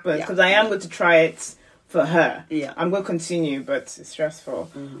something happens, because I am going to try it for her. Yeah. I'm going to continue, but it's stressful.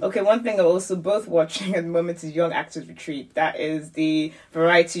 Okay, one thing I'm also both watching at the moment is Young Actors Retreat. That is the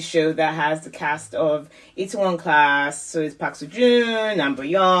variety show that has the cast of 81 Class. So it's Park Seo-joon, Nam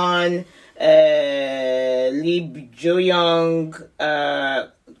Bo-yeon, Lee Jo-young,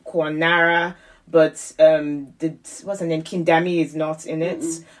 Kwon Nara. But what's her name? Kim Dami is not in it.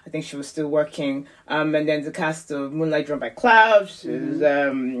 I think she was still working. And then the cast of Moonlight Drawn by Clouds.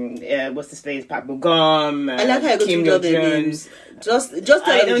 What's his face? Park Bo-gum. I like how you Kim know their names. Just I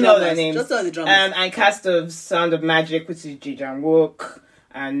don't know their names. Just tell the dramas. And cast of Sound of Magic, which is Ji Jang-wook.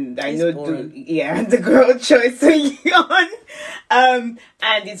 And I know the girl Choi So-yeon. And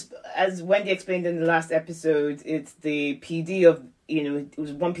it's, as Wendy explained in the last episode, it's the PD of. It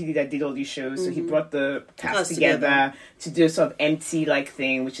was one PD that did all these shows, so he brought the cast together to do a sort of empty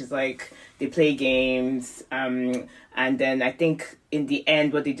thing, which is like they play games, and then I think in the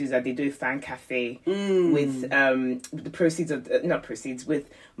end what they do is that they do a fan cafe with the proceeds of with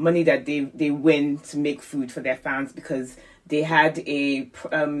money that they win to make food for their fans, because they had a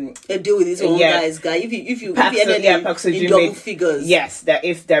deal with this one guy. If you ended in double figures, yes, that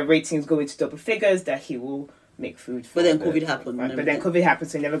if their ratings go into double figures, that he will make food for. But then COVID happened. Right? But then COVID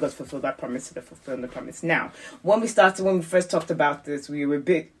happened, so he never got to fulfill that promise. So they're fulfilling the promise now. When we first talked about this, we were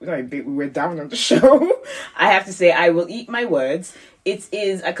we were down on the show. I have to say, I will eat my words. It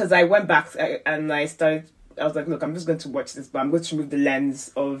is because I went back and I was like, look, I'm just going to watch this, but I'm going to remove the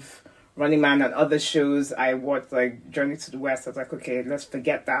lens of Running Man and other shows I watched, like Journey to the West. I was like, okay, let's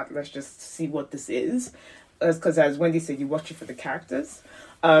forget that. Let's just see what this is. Because as Wendy said, you watch it for the characters.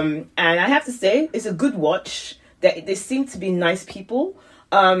 And I have to say, it's a good watch. They seem to be nice people.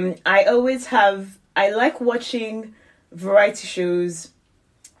 I like watching variety shows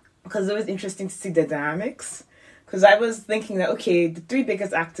because it was interesting to see the dynamics. Because I was thinking that, okay, the three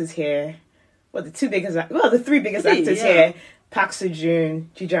biggest actors here, the three biggest actors here, Park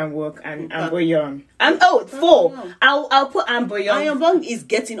Seo-joon, Ji Jang-wook, and An Bo-yeon. Four. I'll put An Bo-yeon. An Bo-yeon is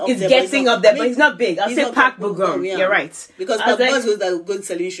getting up there. He's getting up there, but he's not big. I'll say Park Bo-gum. Yeah. You're right. Because Park Bo-gum was the good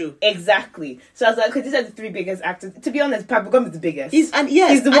selling show. Exactly. So I was like, okay, these are the three biggest actors. To be honest, Park Bo-gum is the biggest. He's the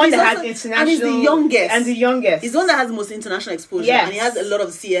one that has international. And he's the youngest. He's the one that has the most international exposure. Yes. And he has a lot of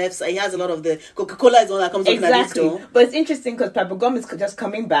CFs. He has a lot of the Coca-Cola is the one that comes up in that store. But it's interesting because Park Bo-gum is just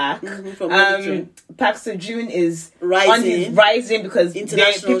coming back. From Park Seo-joon is rising because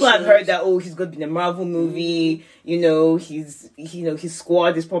people have heard that he's going to be in a Marvel movie. His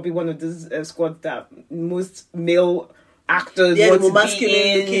squad is probably one of those squads that most male actors want to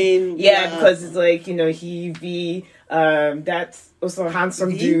be in. Because it's like he that's also a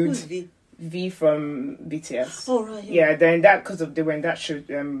handsome dude. V from BTS. Oh right. Yeah. Then that because they were in that show.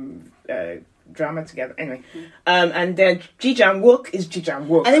 Drama together anyway, and then Ji Jang-wook is Ji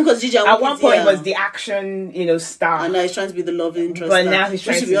Jang-wook. I think because Ji Jang-wook at one point was the action, star, and now he's trying to be the love interest. But now he's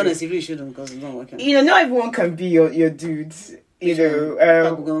trying to be honest, he really shouldn't because it's not working. Not everyone can be your dude.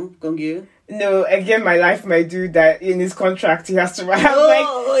 Gongyu. No, again, my life, my dude. That in his contract he has to write.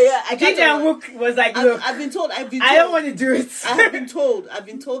 Ji Jang-wook was like, look, I've been told. I don't want to do it. I've been told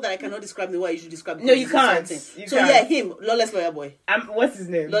that I cannot describe the way you should describe. No, you can't. Him, Lawless Lawyer Boy. What's his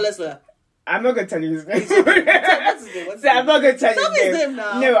name? Lawless Lawyer. I'm not going to tell you his name. What's his name? I'm not going to tell you his name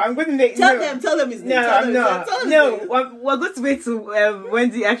now. No, I'm going to make... Tell them his name. No, I'm not. We're going to wait till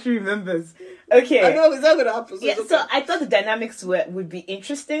Wendy actually remembers. Okay. I know, it's not going to happen. So I thought the dynamics would be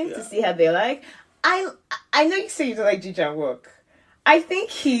interesting to see how they like. I know you say you don't like Ji Jang-wook. I think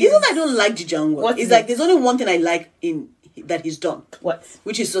he's... It's not that I don't like Ji Jang-wook. It's like there's only one thing I like that he's done. What?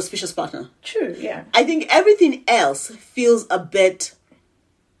 Which is Suspicious Partner. True, yeah. I think everything else feels a bit...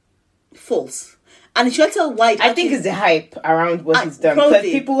 false. And should I tell why? I think it's the hype around what he's done. Because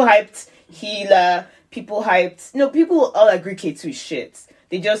people hyped Healer, people all agree K2 is shit.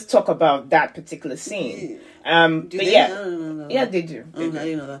 They just talk about that particular scene. But yeah, yeah, they do. I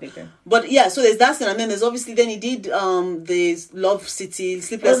didn't know that. They do. But yeah, so there's that scene, and then there's obviously then he did the Love City,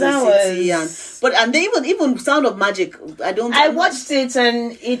 Sleepless in City, and they even Sound of Magic. I watched it,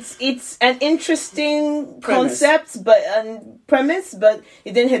 and it's an interesting concept, but premise, but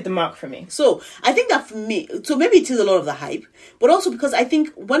it didn't hit the mark for me. So I think that for me, so maybe it is a lot of the hype, but also because I think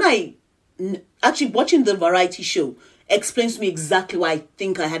when I actually watching the variety show explains to me exactly why I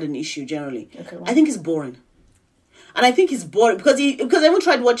think I had an issue generally. Okay, well. I think it's boring. And I think it's boring because I even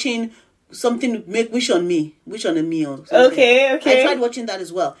tried watching something Make Wish on Me or something. Okay. I tried watching that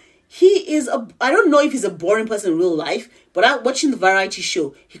as well. I don't know if he's a boring person in real life, but watching the variety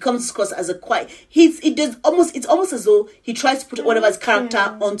show, he comes across as a quiet. It's almost as though he tries to put whatever his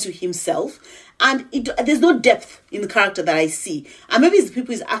character onto himself, and there's no depth in the character that I see. And maybe it's the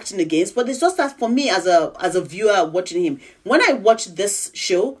people he's acting against, but it's just that for me as a viewer watching him, when I watch this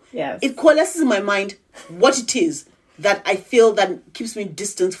show, it coalesces in my mind what it is that I feel that keeps me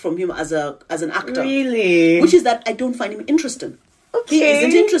distant from him as an actor. Really? Which is that I don't find him interesting. Okay. He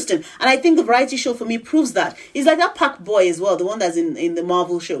isn't interesting. And I think the variety show for me proves that. He's like that Park boy as well, the one that's in the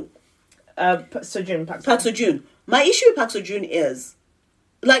Marvel show. Park Seo-joon. My issue with Park Seo-joon is,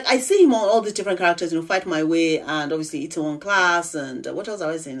 like, I see him on all these different characters, Fight My Way, and obviously Itaewon Class, and what else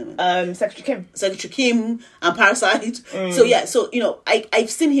are I saying him in? Secretary Kim, and Parasite. So yeah,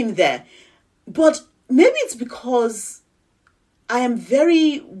 I've seen him there. But maybe it's because I am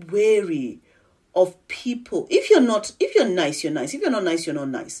very wary of people. If you're nice, you're nice. If you're not nice, you're not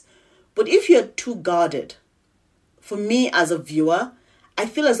nice. But if you're too guarded, for me as a viewer, I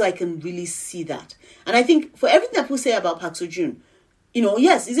feel as though I can really see that. And I think for everything that people say about Park Seo-joon,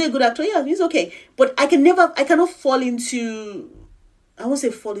 yes, is he a good actor? Yeah, he's okay. But I cannot fall into, I won't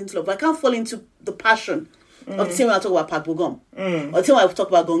say fall into love, but I can't fall into the passion of the same way I talk about Park Bo-gum, or the same way I talk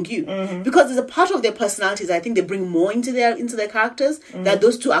about Gong-gyu, because there's a part of their personalities I think they bring more into their characters that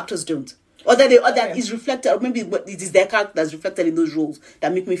those two actors don't. Or that is reflected, or maybe it is their character that's reflected in those roles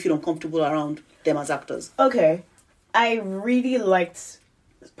that make me feel uncomfortable around them as actors. Okay. I really liked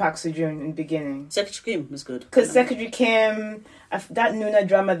Park Seo-joon in the beginning. Secretary Kim was good. Because Secretary Kim, that Noona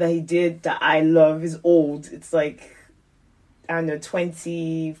drama that he did that I love is old. It's like, I don't know,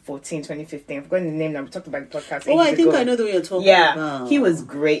 2014, 2015. I've forgotten the name now. We talked about the podcast. I think I know the way you're talking about. Yeah, he was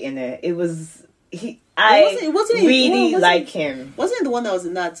great in it. I really like him. Wasn't it the one that was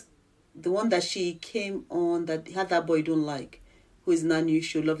in that? The one that she came on that had that boy you don't like, who is in that new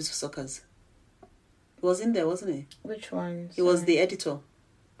show, Love is for Suckers. He was in there, wasn't he? Which one? He was the editor.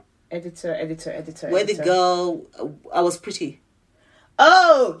 Editor. Where the girl, I was pretty.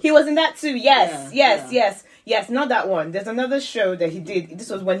 Oh, he was in that too. Yes. Not that one. There's another show that he did. This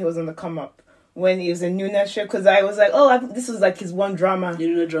was when he was on the come up. When he was a Noonas show, because I was like, this was like his one drama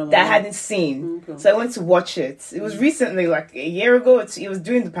that I hadn't seen. Okay. So I went to watch it. It was recently, like a year ago. It was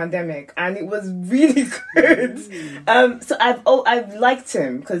during the pandemic, and it was really good. So I've liked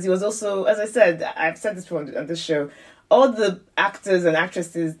him because he was also, as I said, I've said this before on this show, all the actors and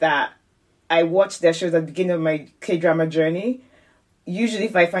actresses that I watched their shows at the beginning of my K-drama journey. Usually,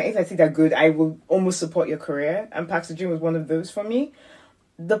 if I think they're good, I will almost support your career, and Park Seo-joon was one of those for me.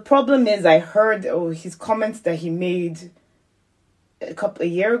 The problem is I heard his comments that he made a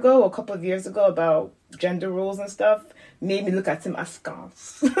year ago or a couple of years ago about gender roles and stuff made me look at him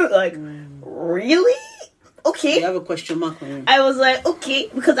askance. Like, really? Okay. You have a question mark on him. I was like, okay,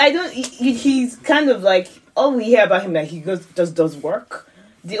 because I don't. He's kind of like, all we hear about him that he just does work.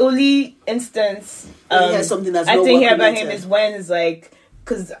 The only instance something that's I think hear about him is when it's like,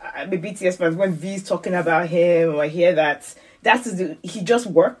 because I'm a BTS fan, when V's talking about him, or I hear that. He just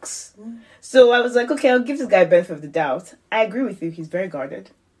works. So I was like, okay, I'll give this guy a benefit of the doubt. I agree with you. He's very guarded.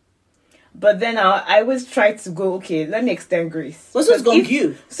 But then I always try to go, okay, let me extend grace. Well, so is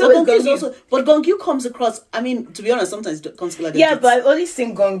Gong-gyu. But Gong-gyu comes across, I mean, to be honest, sometimes it comes like but I've only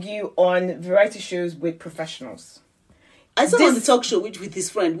seen Gong-gyu on variety shows with professionals. I saw on the talk show with his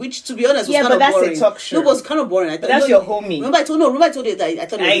friend, which to be honest was kind of boring. Yeah, but that's a talk show. No, it was kind of boring. I thought, that's your homie. Remember I told you that I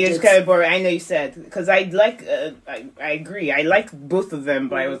thought it was kind of boring. I know you said, because I like. I agree. I like both of them,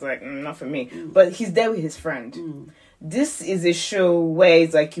 but I was like, not for me. But he's there with his friend. This is a show where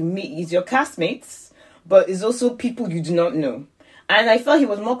it's like it's your castmates, but it's also people you do not know. And I felt he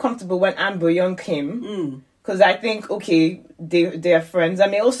was more comfortable when Amber Young came, because I think they are friends. I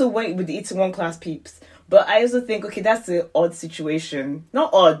mean, also went with the Itaewon Class peeps. But I also think, okay, that's an odd situation.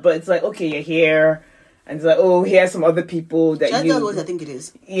 Not odd, but it's like, okay, you're here. And it's like, here's some other people that That's what I think it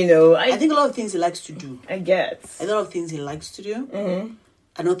is. I think a lot of things he likes to do. I guess. A lot of things he likes to do.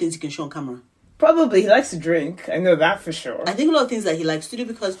 I know things he can show on camera. Probably. He likes to drink. I know that for sure. I think a lot of things that he likes to do,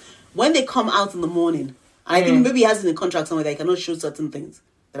 because when they come out in the morning, I think maybe he has it in a contract somewhere that he cannot show certain things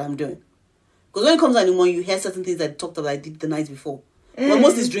that I'm doing. Because when it comes out in the morning, you hear certain things that I talked about I did the night before. Well,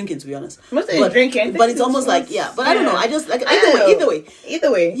 most is drinking, to be honest. Most is drinking. But it's almost like, but I don't know. I just, like, either way.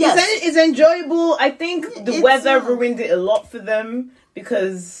 Yes. It's enjoyable. I think the weather ruined it a lot for them,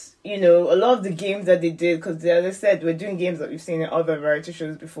 because, a lot of the games that they did, because as I said, we're doing games that we've seen in other variety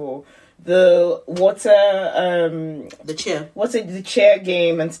shows before. The water, the chair. The chair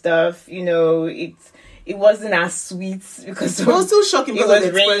game and stuff, it wasn't as sweet because it was still shocking because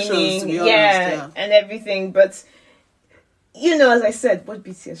it was raining, to be honest, and everything. But as I said, what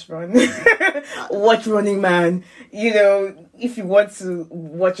BTS run? Watch Running Man. If you want to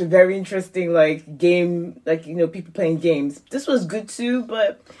watch a very interesting game, people playing games, this was good too.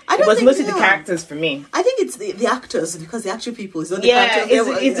 But it was mostly the characters for me. I think it's the actors, because the actual people is not the characters.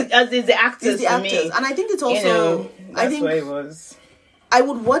 It's the actors. It's the actors, and I think it's also. That's what it was. I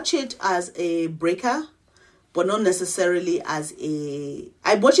would watch it as a breaker, but not necessarily as a...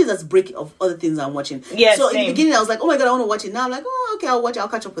 I watch it as a break of other things I'm watching. Yeah, so same. In the beginning, I was like, oh my God, I want to watch it. Now I'm like, oh, okay, I'll watch it. I'll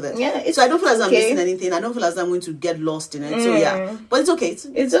catch up with it. Yeah, so I don't feel as I'm missing anything. I don't feel as I'm going to get lost in it. So yeah. But it's okay.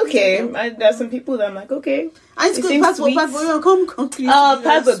 It's okay. There's some people that I'm like, okay. And it's good. Pat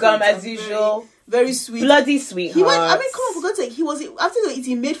Bogum, as usual. Very sweet. Bloody sweet. He went, come on, for God's sake, after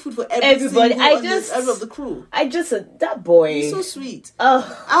he made food for everybody. Every of the crew. That boy. He's so sweet.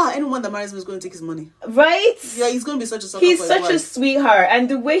 Oh. Anyone that marries him is going to take his money. Right? Yeah, he's going to be such a sucker. He's such a sweetheart. And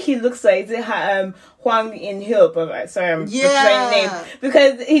the way he looks like Hwang In-hyuk. Sorry, I'm butchering name.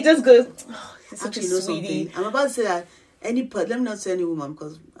 Because he just goes, he's such a sweetie. I'm about to say that let me not say any woman,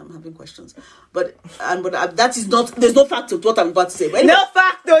 because I'm having questions. But that is not. There's no fact to what I'm about to say. But anyway, no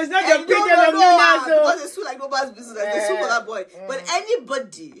fact though. It's not your opinion of Noonas. Because it's like nobody's business. They sue for that boy. But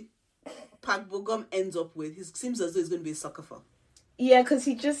anybody Park Bogum ends up with, he seems as though he's going to be a sucker for. Yeah, because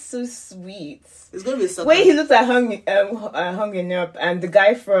he's just so sweet. It's going to be a sucker. When he looks at Hung Up, and the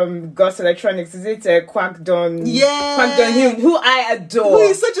guy from Ghost Electronics, is it Kwak Don? Yeah. Kwak Don Hyun, who I adore. Who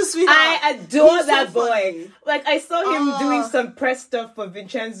is such a sweetheart. I adore that boy. Like, I saw him doing some press stuff for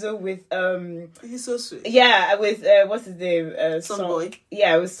Vincenzo with... He's so sweet. Yeah, with, what's his name? Songboy.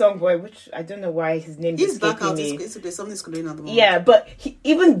 Yeah, with Songboy, which I don't know why his name is escaping me. He's back out. Something's going on at the moment. Yeah, but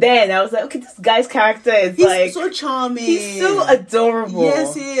even then, I was like, okay, this guy's character is he's so charming. He's so adorable.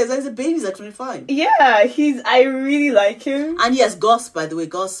 Yes, he is. As a baby, he's actually fine. Yeah, I really like him. And yes, Goss, by the way,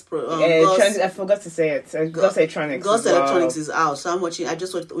 Goss. I forgot to say it. Goss Electronics. Goss Electronics is out, so I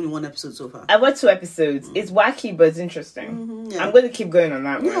just watched only one episode so far. I watched 2 episodes. It's wacky, but it's interesting. Mm-hmm, yeah. I'm going to keep going on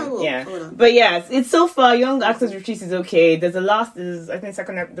that one. I will. Yeah. But yeah, it's so far. Young Actors Retreat is okay. There's the last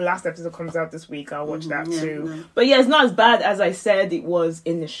episode comes out this week. I'll watch that too. Yeah. But yeah, it's not as bad as I said it was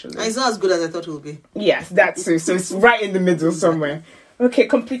initially. And it's not as good as I thought it would be. Yes, that too. So it's right in the middle somewhere. Okay,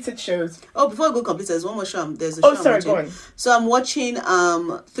 completed shows. Oh, before I go completed, there's one more show. There's a show go on. So I'm watching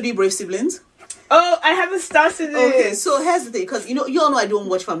 3 Brave Siblings. Oh, I haven't started it. Okay, so here's the thing, because you all know I don't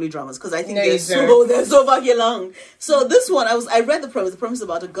watch family dramas because I think they're so fucking long. So this one, I read the premise. The premise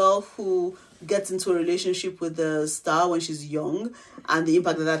about a girl who gets into a relationship with the star when she's young, and the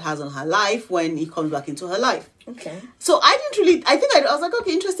impact that has on her life when he comes back into her life. Okay. So I was like,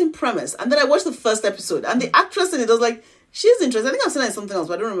 okay, interesting premise. And then I watched the first episode, and the actress in it was like, she's interesting. I think I've seen her in something else,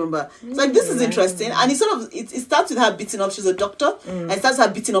 but I don't remember. It's like, this is interesting. And it starts with her beating up. She's a doctor. And it starts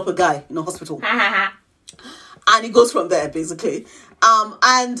her beating up a guy in a hospital. And it goes from there, basically.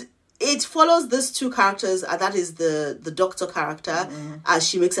 And it follows these 2 characters. That is the doctor character, as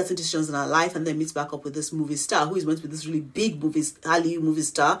she makes certain decisions in her life, and then meets back up with this movie star, who is meant to be this really big Hollywood movie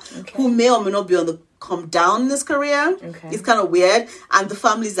star, who may or may not be on the come down in his career. Okay. It's kind of weird. And the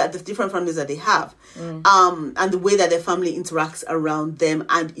different families that they have. And the way that their family interacts around them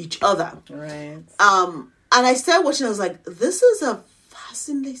and each other. Right. And I started watching, I was like, this is a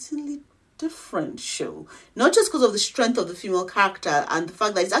fascinatingly different show. Not just because of the strength of the female character and the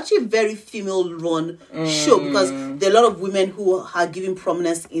fact that it's actually a very female-run show, because there are a lot of women who are giving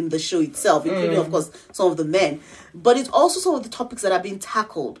prominence in the show itself, including, of course, some of the men. But it's also some of the topics that are being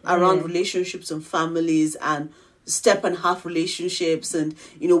tackled around relationships and families and step and half relationships, and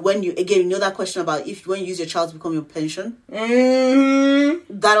when that question about when you use your child to become your pension,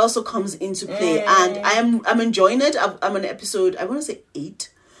 that also comes into play. And I'm enjoying it. I'm on episode, I want to say 8.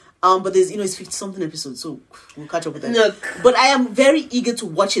 But there's, it's 50 something episodes, so we'll catch up with that. Look. But I am very eager to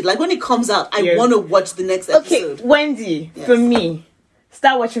watch it. Like, when it comes out, I want to watch the next episode. Okay, Wendy, for me,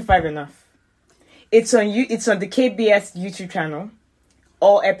 start watching 5 Enough. It's on the KBS YouTube channel.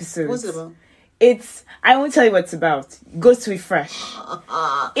 All episodes. What's it about? I won't tell you what it's about. Go to it fresh.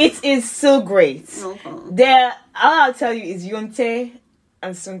 It is so great. All I'll tell you is Yonte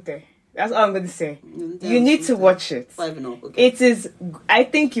and Sunte. That's all I'm going to say. You need to watch it. Okay. It is. I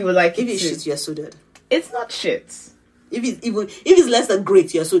think you will like it. If it's shit, you're so dead. It's not shit. If it's less than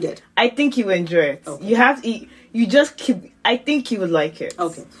great, you're so dead. I think you will enjoy it. Okay. You just keep. I think you would like it.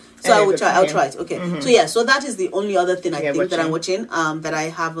 Okay. So I will try. I'll try it. Okay. Mm-hmm. So that is the only other thing I think that I'm watching. That I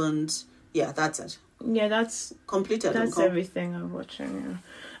haven't. Yeah, that's it. Yeah, that's completed. That's everything I'm watching.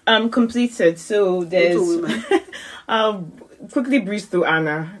 Yeah. Completed. So there's. I'll quickly breeze through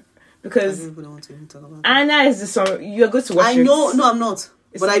Anna because Anna is the song you're going to watch. I know. No, I'm not.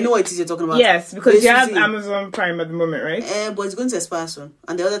 But I know what it is you're talking about. Yes, because you have Amazon Prime at the moment, right? But it's going to expire soon,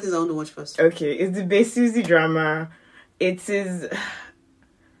 and the other things I want to watch first. Okay, it's the Besuzi drama. It is.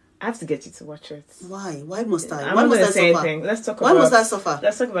 I have to get you to watch it. Why? Why must I? I'm not going to say anything. Let's talk about... Why must I suffer?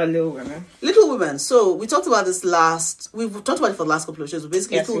 Let's talk about Little Women. Little Women. So, we talked about this we've talked about it for the last couple of shows.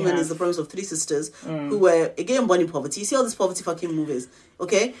 Basically, Little Women is the premise of three sisters who were, again, born in poverty. You see all these poverty fucking movies,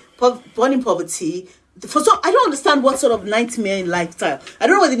 okay? Born in poverty. I don't understand what sort of nightmare in lifestyle. I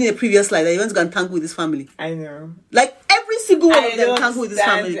don't know what they did in the previous life that he went to go and tangle with his family. I know. Like, every single one of them tangle with his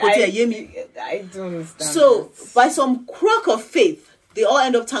family. I don't understand. So, by some crack of faith, they all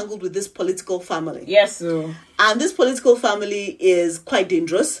end up tangled with this political family. Yes. So. And this political family is quite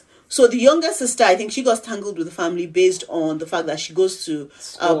dangerous. So the younger sister, I think she got tangled with the family based on the fact that she goes to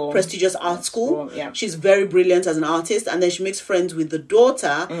a prestigious art school. Yeah. She's very brilliant as an artist. And then she makes friends with the daughter.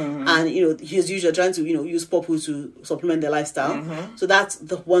 Mm-hmm. And, he's usually trying to, use purple to supplement their lifestyle. Mm-hmm. So that's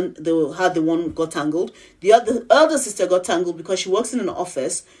the one, how the one got tangled. The other sister got tangled because she works in an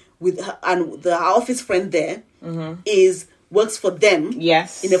office with her, and her office friend there works for them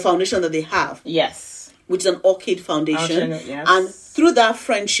in a foundation that they have. Yes. Which is an orchid foundation. Yes. And through that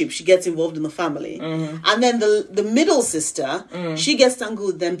friendship, she gets involved in the family. Mm-hmm. And then the middle sister, she gets tangled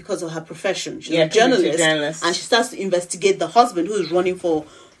with them because of her profession. She's a journalist. And she starts to investigate the husband who is running for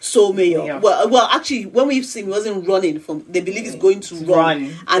Seoul mayor. Yeah. Well, actually, when we've seen he wasn't running they believe he's going to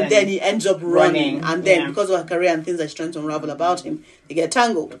run. And then he ends up running. And then because of her career and things that she's trying to unravel about him, they get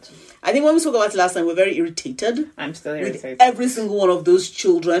tangled. I think when we spoke about it last time, we're very irritated. I'm still irritated. With every single one of those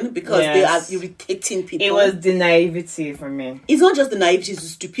children because they are irritating people. It was the naivety for me. It's not just the naivety, it's the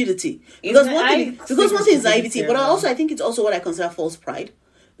stupidity. Because one thing is naivety, but also I think it's also what I consider false pride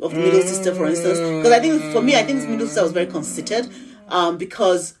of the middle sister, for instance. Because I think this middle sister was very conceited.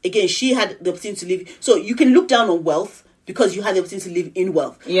 Because again, she had the opportunity to live. So you can look down on wealth because you had the opportunity to live in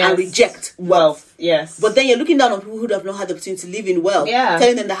wealth and reject wealth. Yes. But then you're looking down on people who have not had the opportunity to live in wealth,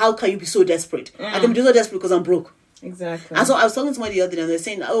 telling them that how can you be so desperate? I can be so desperate because I'm broke. Exactly. And so I was talking to somebody the other day and they're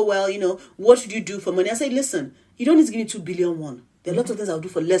saying, oh, well, what should you do for money? I said, listen, you don't need to give me 2 billion won. There are lots of things I'll do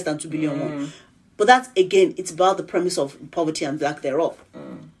for less than 2 billion won. But that's, again, it's about the premise of poverty and lack thereof.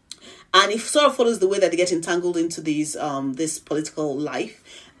 And it sort of follows the way that they get entangled into these this political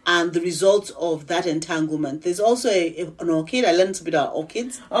life and the result of that entanglement. There's also an orchid. I learned a bit about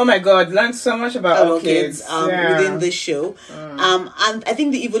orchids. Oh my God, learned so much about orchids within this show. And I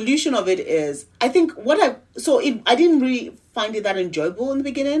think the evolution of it is, I didn't really find it that enjoyable in the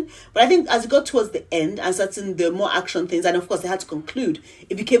beginning, but I think as it got towards the end and certain the more action things, and of course they had to conclude,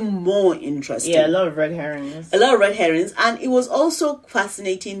 it became more interesting. Yeah, a lot of red herrings. And it was also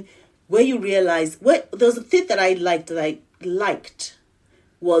fascinating where you realize there was a thing that I liked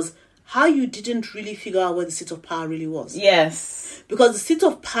was how you didn't really figure out where the seat of power really was. Yes. Because the seat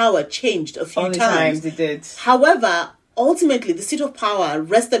of power changed a few times. It did. However, ultimately the seat of power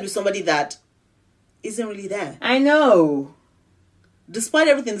rested with somebody that isn't really there. I know. Despite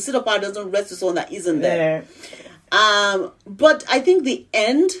everything, the seat of power doesn't rest with someone that isn't there. But I think the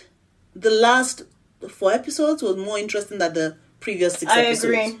last 4 episodes was more interesting than the previous 6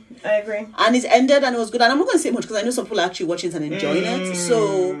 episodes. I agree. And it ended and it was good. And I'm not going to say much because I know some people are actually watching it and enjoying it.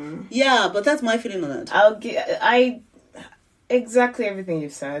 So, yeah, but that's my feeling on it. Exactly everything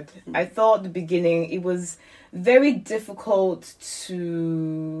you've said. I thought at the beginning it was very difficult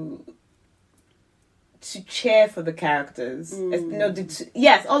to cheer for the characters.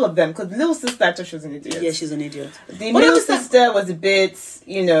 Yes, all of them. Because the little sister, I thought she was an idiot. Yeah, she's an idiot. The middle sister was a bit,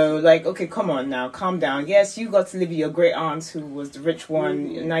 like, okay, come on now, calm down. Yes, you got to live with your great aunt who was the rich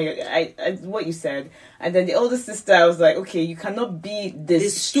one. Now what you said. And then the older sister, I was like, okay, you cannot be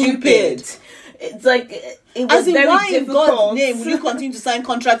this stupid. It's like, it was very why difficult. In God's name will you continue to sign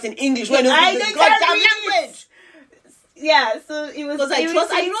contracts in English when it's goddamn language? Yeah, so it was because I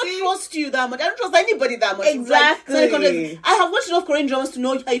don't trust you that much. I don't trust anybody that much. Exactly. Like, I have watched enough Korean dramas to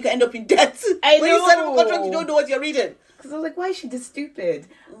know how you can end up in debt. When you sign up a contract, you don't know what you're reading. because I was like, why is she this stupid?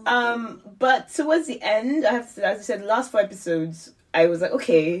 But towards the end, I have to, as I said, the last 4 episodes, I was like,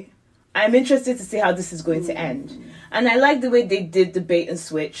 okay, I'm interested to see how this is going to end. And I like the way they did the bait and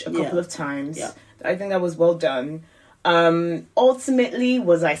switch a couple of times. Yeah. I think that was well done. Ultimately,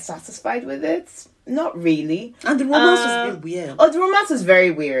 was I satisfied with it? Not really. And the romance was a bit weird. Oh, the romance was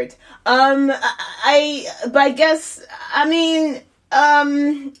very weird. But I guess, I mean,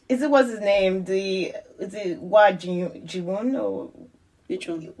 what's his name? Is it Jiwon or which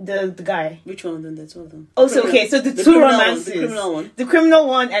one? The guy. Which one of them? That's all of them. Oh, so okay, so the two romances. The criminal one. The criminal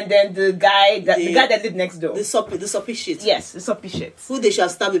one, and then the guy that lived next door. The soppy shit. Yes, the soppy shit. Who they shall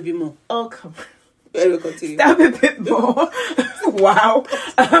stab a bit more. Oh, come on. Very continue. Stab a bit more. Wow.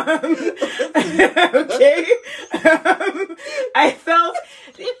 Okay. I felt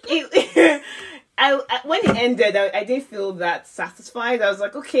when it ended, I didn't feel that satisfied. I was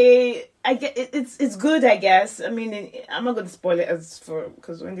like, okay, I get it, it's good, I guess. I mean, I'm not going to spoil it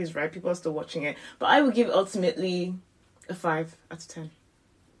because when this right, people are still watching it. But I would give it ultimately a 5 out of 10.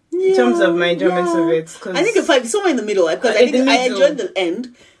 In terms of my enjoyment of it. I think a 5 is somewhere in the middle. Because I enjoyed the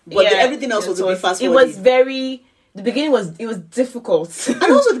end, but everything else was a bit fast forward. It was the beginning was difficult. And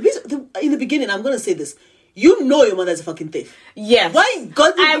also, in the beginning, I'm going to say this. You know your mother is a fucking thief. Yes. Why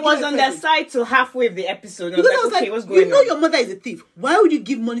God? I was on their side till halfway of the episode. I was like, okay, what's going on? You know your mother is a thief. Why would you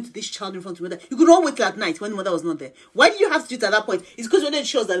give money to this child in front of your mother? You could all wait till at night when the mother was not there. Why did you have to do it at that point? It's because when it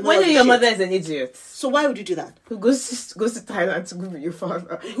shows that your mother is an idiot. So why would you do that? Who goes to Thailand to go with your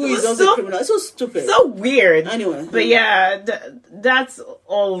father? Who is also a criminal? It's so stupid. So weird. Anyway. But yeah, that's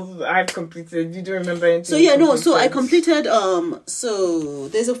all I've completed. You don't remember anything? So yeah, no. So I completed. So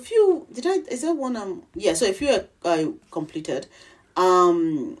there's a few. Is there one? Yeah. So a few I completed.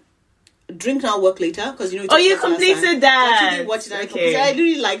 Drink Now Work Later, because you completed that. I watched it. Okay. I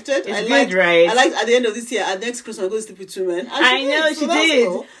really liked it. It's good, right? I liked at the end of this year. At next Christmas, I'm going to sleep with 2 men. I know she did.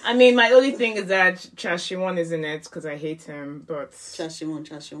 Cool. I mean, my only thing is that Chashiwon is in it because I hate him. But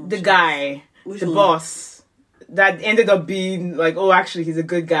Chashiwon, the guy, the boss, that ended up being like, oh, actually, he's a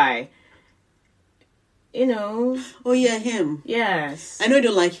good guy. You know. Oh yeah, him. Yes. I know you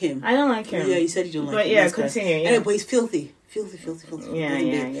don't like him. I don't like him. Yeah, you said you don't like him. But yeah, continue. Yeah. Anyway, but he's filthy.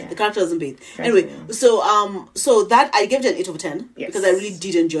 Yeah. The character doesn't bathe. Anyway, so that I gave it an 8 over 10 because I really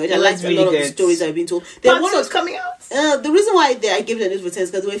did enjoy it. I liked a lot of the stories I've been told. What's coming out? The reason why I gave it an 8 over 10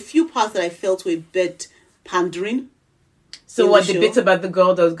 is because there were a few parts that I felt were a bit pandering. So what, the bit about the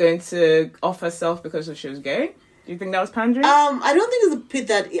girl that was going to off herself because she was gay? Do you think that was pandering? I don't think it's a bit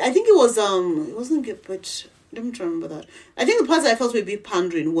that. I think it was. It wasn't good, but let me try to remember that. I think the parts that I felt were a bit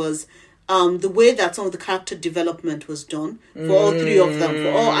pandering was the way that some of the character development was done for all 3 of them,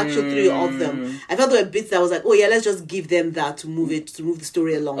 for all actual 3 of them. I felt there were bits that was like, oh yeah, let's just give them that to move the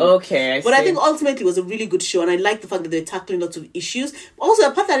story along. Okay, I think ultimately it was a really good show, and I liked the fact that they were tackling lots of issues. Also,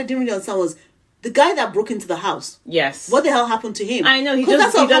 a part that I didn't really understand was the guy that broke into the house. Yes. What the hell happened to him? I know, he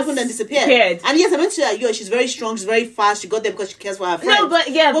just happened and disappeared. And yes, I mentioned that she's very strong, she's very fast, she got there because she cares for her friends. No, but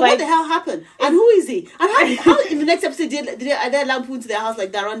what the hell happened? And who is he? And how in the next episode did they allow people into their house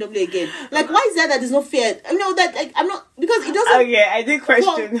like that randomly again? Like, why is that is not fair? You know, that like I'm not, because it doesn't. Okay, I did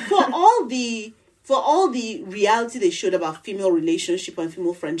question. For all the reality they showed about female relationship and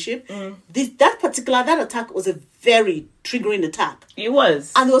female friendship, that attack was a very triggering attack. It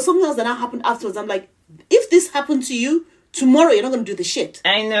was. And there was something else that happened afterwards. I'm like, if this happened to you, tomorrow you're not going to do the shit.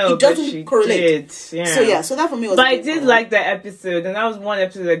 I know, it doesn't correlate. Yeah. So that for me was. But I did like that episode, and that was one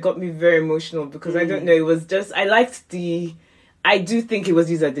episode that got me very emotional because I don't know, it was just I do think it was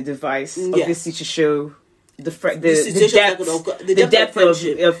used as the device, obviously, to show the depth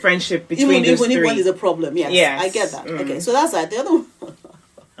of friendship between those three. Even if one is a problem, yes. I get that. Okay, so that's that. The other one.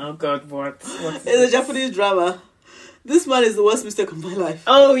 Oh God, what? It's a Japanese drama. This man is the worst mistake of my life.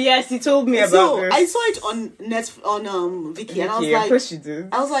 Oh yes, he told me about this. I saw it on Viki, and I was like, of course you did.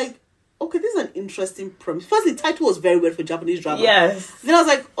 I was like, okay, this is an interesting premise. First, the title was very weird for Japanese drama. Yes. Then I was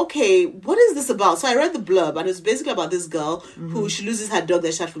like, okay, what is this about? So I read the blurb, and it's basically about this girl who she loses her dog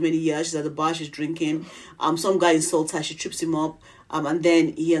that she had for many years. She's at the bar, she's drinking. Some guy insults her, she trips him up. And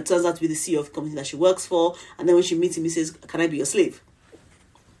then he turns out to be the CEO of the company that she works for. And then when she meets him, he says, "Can I be your slave?"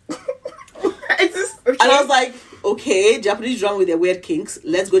 Okay. And I was like, okay, Japanese drama with their weird kinks.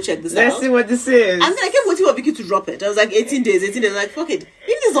 Let's go check this out. Let's see what this is. And then I kept waiting for Vicky to drop it. I was like, 18 days. Like, fuck it.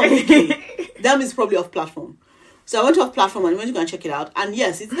 If this is on Vicky, that means probably off platform. So I went off platform and went to go and check it out. And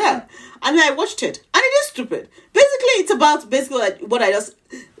yes, it's there. And then I watched it. And it is stupid. Basically, it's about like what I just,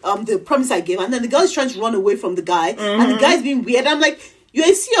 the premise I gave. And then the girl is trying to run away from the guy. And the guy's being weird. I'm like, you're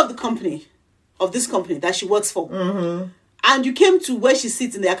a CEO of the company, of this company that she works for. And you came to where she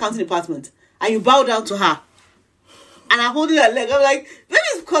sits in the accounting department. And you bow down to her. and I'm holding her leg. I'm like, maybe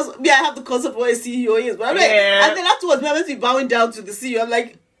it's because I have the concept of what a CEO is. But I'm like, and then afterwards, I'm meant to be bowing down to the CEO. I'm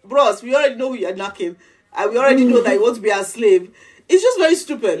like, bros, we already know who you're knocking. And we already know that you want to be our slave. It's just very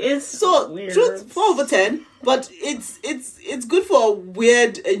stupid. It's so weird. Truth, 4/10. But it's good for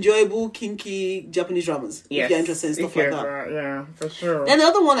weird, enjoyable, kinky Japanese dramas. Yes, if you're interested in stuff like that. Yeah, for sure. And the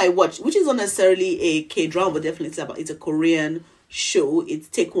other one I watched, which is not necessarily a K-drama, but definitely it's a Korean show. It's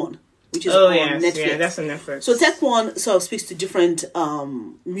Take One, which is on Netflix. Yeah, that's on Netflix. So Take One sort of speaks to different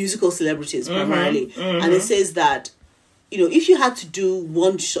musical celebrities primarily, and it says that if you had to do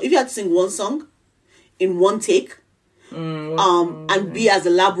if you had to sing one song in one take, and be as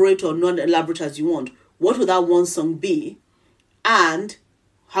elaborate or non-elaborate as you want, what would that one song be, and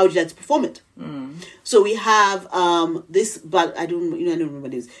how would you like to perform it? So we have this, but I don't remember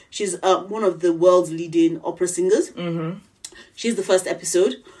names. She's one of the world's leading opera singers. She's the first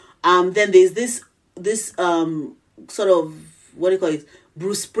episode. Then there's this sort of, what do you call it,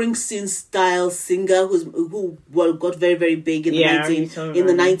 Bruce Springsteen style singer who got very, very big in the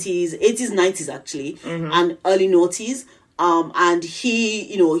 90s, 80s, 90s actually, and early noughties. And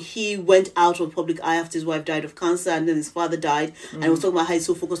he went out of public eye after his wife died of cancer, and then his father died, and he was talking about how he's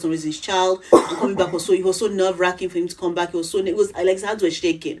so focused on raising his child, and coming back was so nerve-wracking for him to come back. It was like his hands were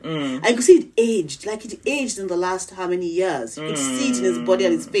shaking. And you could see it aged in the last how many years. You could see it in his body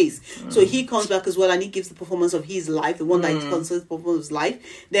and his face. So he comes back as well, and he gives the performance of his life, the one that he considers the performance of his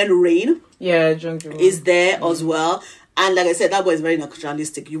life. Then Rain is there as well. And like I said, that boy is very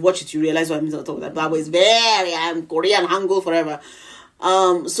naturalistic. You watch it, you realize what I'm talking about. That boy is very Korean, Hangul forever.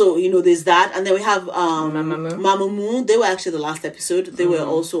 So there's that, and then we have Mamamoo. They were actually the last episode. They were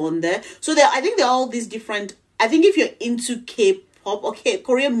also on there. So I think they're all these different. I think if you're into K-pop or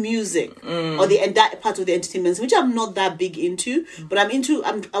Korean music or that part of the entertainment, which I'm not that big into, but I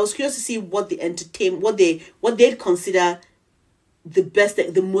was curious to see what the what they'd consider the best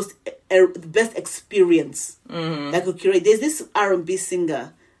experience that could curate. There's this R&B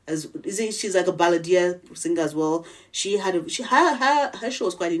singer, she's like a balladeer singer as well. Her show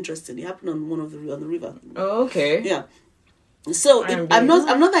was quite interesting. It happened on the river. Oh, okay. Yeah. So I'm not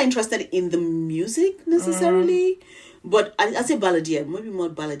that interested in the music necessarily, but I say balladeer, maybe more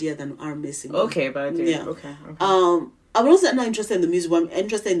balladeer than R&B singer. Okay, balladeer. Yeah. Okay. I'm also not interested in the music, but I'm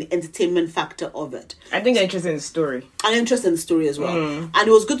interested in the entertainment factor of it. I think I'm interested in the story. I'm interested in the story as well. And it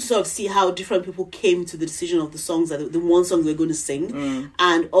was good to sort of see how different people came to the decision of the songs, the one song they were going to sing,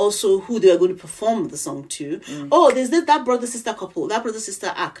 and also who they were going to perform the song to. Oh, there's that brother-sister couple, that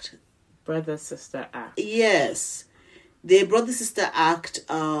brother-sister act. Brother-sister act. Yes. They brother-sister act,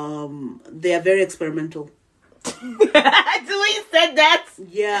 they are very experimental. The way you said that.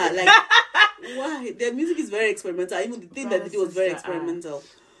 Yeah, like why? Their music is very experimental. Even the thing that they did was very experimental.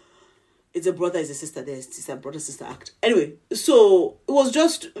 It's a brother, it's a sister. There's a brother-sister act. Anyway, so it was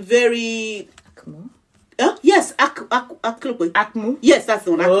just very. Akmu? Yes, Akmu. Yes, that's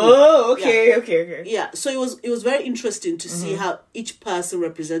the one. Akmu. Oh, okay, yeah. Okay. Yeah, so it was very interesting to see how each person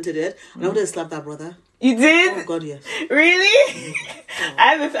represented it. And I wanted to slap that brother. You did? Oh God, yes. Really?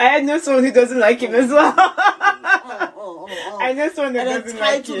 I know someone who doesn't like him as well. I know someone who doesn't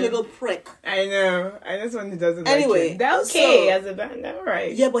like him. Little prick. I know someone who doesn't like him. That's okay as a band, all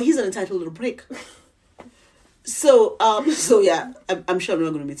right. Yeah, but he's an entitled little prick. So yeah, I'm sure I'm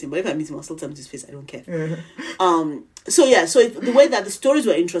not going to meet him, but if I meet him, I'll still tell him to his face. I don't care. So the way that the stories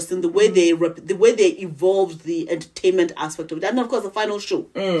were interesting, the way they evolved the entertainment aspect of it, and of course the final show,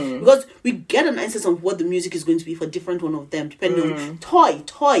 because we get an sense of what the music is going to be for different one of them, depending on Toy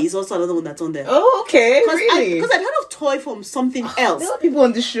is also another one that's on there. Oh, okay, really? Because I'd heard of Toy from something else. There are people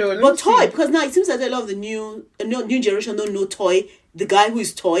on the show, but Toy, because now it seems that a lot of the new generation don't know Toy. The guy who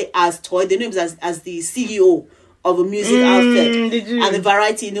is Toy as Toy, they know him as the CEO of a music outfit and the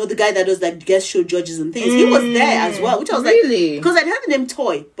variety, the guy that does like guest show judges and things. He was there as well, which I was really? Like, because I'd heard the name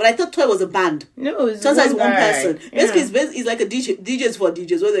Toy, but I thought Toy was a band. No, it's one person. Basically, he's like a DJs for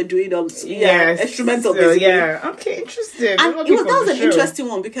DJs where they're doing instrumental. So, yeah, okay, interesting. And that was an interesting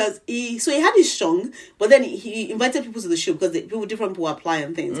one because he had his song, but then he invited people to the show because different people apply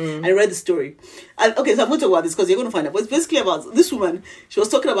and things. And I read the story. And, okay, so I'm going to talk about this because you're going to find out. But it's basically about this woman. She was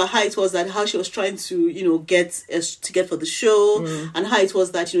talking about how it was that how she was trying to get for the show, and how it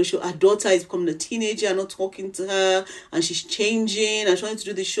was that her daughter is becoming a teenager and not talking to her, and she's changing and trying to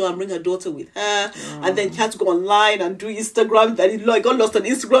do the show and bring her daughter with her, and then she had to go online and do Instagram. That it got lost on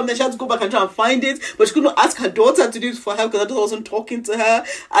Instagram. Then she had to go back and try and find it, but she couldn't ask her daughter to do it for her because her daughter wasn't talking to her,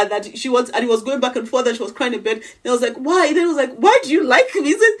 and that he was going back and forth and she was crying in bed. And I was like, why? Then it was like, why do you like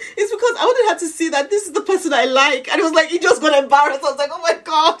me? It's because I wanted her to see that this is the person I like, and it was like he just got embarrassed. I was like, oh my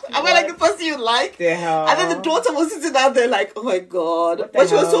God, am I like the person you like. The hell? And then the daughter was sitting out there like, oh my God. But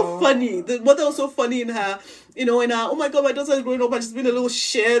she was so funny. The mother was so funny in her, in her, oh my God, my daughter is growing up and she's been a little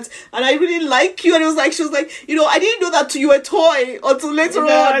shit. And I really like you. And she was like, I didn't know that you were a toy until later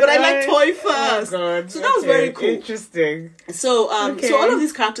on, but I like toy first. Oh God. So that was very cool. Interesting. So, so all of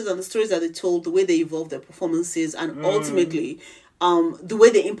these characters and the stories that they told, the way they evolved their performances, and ultimately, the way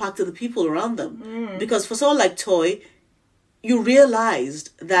they impacted the people around them. Because for someone like Toy, you realized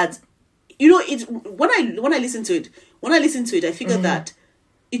that, when I listened to it, I figured that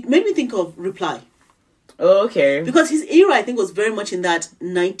it made me think of Reply. Oh, okay. Because his era, I think, was very much in that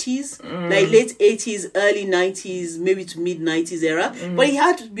 90s, like late 80s, early 90s, maybe to mid 90s era. But he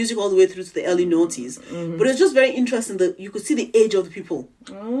had music all the way through to the early 90s. But it was just very interesting that you could see the age of the people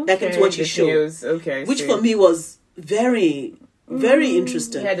that came to watch his show. Okay, which for me was very, very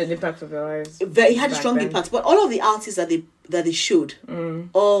interesting. He had an impact of their lives. He had a strong impact. But all of the artists that they showed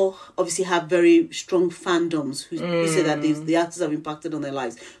all obviously have very strong fandoms who say that the artists have impacted on their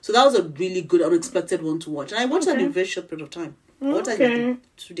lives. So that was a really good, unexpected one to watch. And I watched that in a very short period of time. I watched that in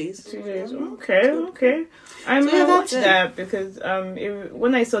 2 days. 2 days. Okay. I'm going to watch that because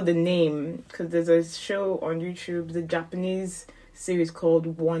when I saw the name, because there's a show on YouTube, the Japanese series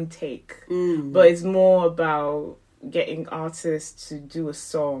called One Take. But it's more about getting artists to do a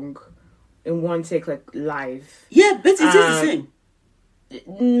song in one take, like live. Yeah, but it is the same.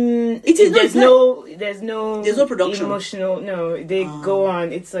 It is. There's no production. Emotional. No, they go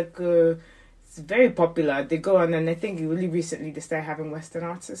on. It's like it's very popular. They go on, and I think really recently they started having Western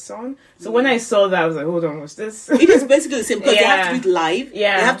artists on. So when I saw that, I was like, "Hold on, what's this?" It is basically the same because they have to do it live.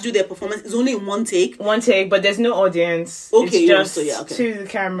 Yeah, they have to do their performance. It's only in one take. But there's no audience. Okay, it's just to the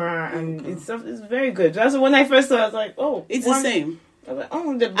camera, and it's very good. That's when I first saw it, I was like, "Oh, it's the same." I was like,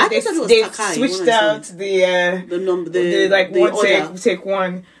 oh, they switched out the like one take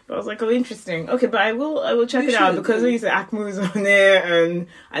one. But I was like, oh, interesting. Okay, but I will check it out because when you say Akmu's on there, and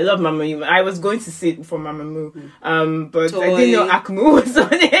I love Mama Moo. I was going to see it for Mama Moo, but Toy. I didn't know Akmu was on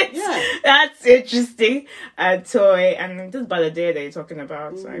it. Yeah. That's interesting. Toy and this Balladeer that you're talking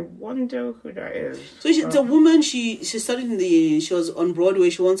about. So I wonder who that is. So she's a woman. She studied she was on Broadway.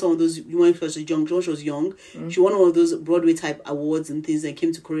 She won some of those. When she was young, she was young. She won one of those Broadway type awards and things. And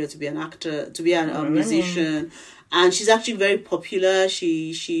came to Korea to be an actor, to be a musician. And she's actually very popular.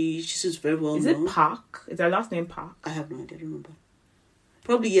 She's very well known. Is it Park? Is her last name Park? I have no idea. I don't remember.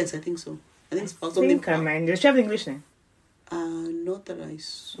 Probably yes. I think so. I think it's Park. Does she have an English name? Not that I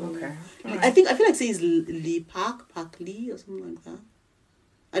saw. Okay. Right. I feel like saying it's Lee Park Lee or something like that.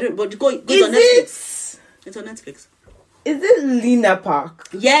 I don't. But go on Netflix. It's on Netflix. Is it Lena Park?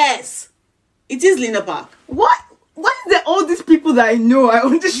 Yes, it is Lena Park. What? Why is there all these people that I know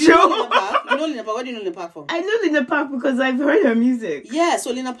on the show? You know Lena Park? What do you know Lena Park from? I know Lena Park because I've heard her music. Yeah,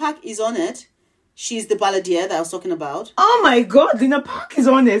 so Lena Park is on it. She's the balladeer that I was talking about. Oh my God, Lena Park is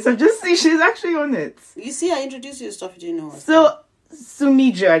on it. I've just seen she's actually on it. You see, I introduced you to stuff you didn't know. So,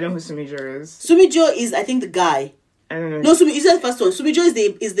 Sumijo, I know who Sumijo is. Sumijo is, I think, the guy. I don't know. No, is the first one. Sumijo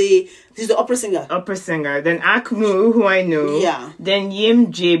is the opera singer. Opera singer. Then Akmu, who I know. Yeah. Then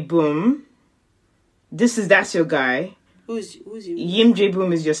Yim J Boom. That's your guy. Who's Yim J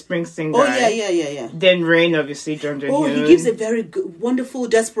Boom is your Springsteen guy. Oh yeah. Then Rain, obviously, John John. Oh, he gives a very good, wonderful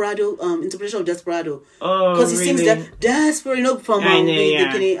Desperado interpretation of Desperado. Oh, because he sings that Desperado, from I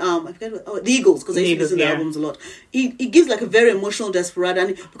forget the Eagles, because I used to listen to the albums a lot. He gives like a very emotional Desperado,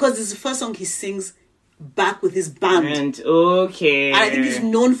 and because this is the first song he sings back with his band. And I think he's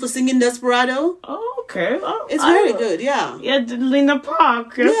known for singing Desperado. Okay. It's very good, yeah. Yeah, Lena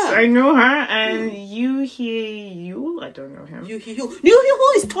Park. Yes, I know her. And Yul, I don't know him.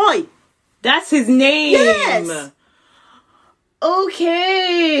 Yul is Toy. That's his name. Yes.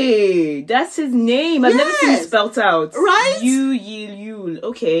 Okay. That's his name. I've never seen it spelt out. Right? Yul.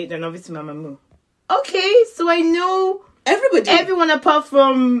 Okay, then obviously Mama Moo. Okay, so I know everyone apart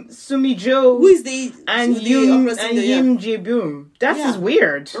from Sumijo, who is the Yim J Boom. That's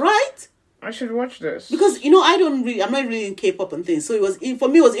weird, right? I should watch this because I'm not really in K-pop and things. So for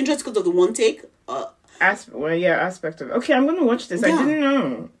me it was interesting because of the one take. Aspect of it. Okay, I'm gonna watch this. I didn't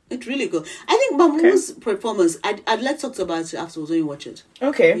know. It's really good. I think Mamu's performance. I'd like to talk about it afterwards when you watch it.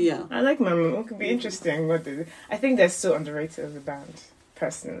 Okay. Yeah, I like Mamu. It could be interesting. I think they're so underrated as a band,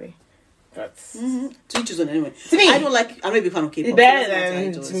 personally. But to each his own anyway. To me, I'm not a big fan of K-pop. Better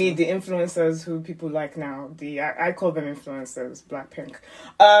than to me the influencers who people like now. I call them influencers. Blackpink.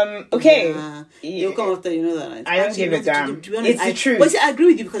 Okay. Yeah. You'll come after, you know that. I don't give a damn. It's the truth. But see, I agree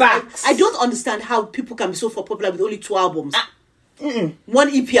with you because I don't understand how people can be so popular with only 2 albums. One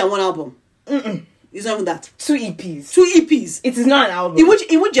EP and 1 album. It's not even that. 2 EPs. 2 EPs. It is not an album.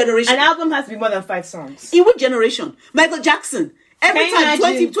 In which generation? An album has to be more than 5 songs. In which generation? Michael Jackson. Every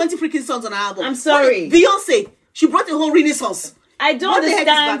time 20 freaking songs on an album. I'm sorry. Beyonce. She brought a whole renaissance. I don't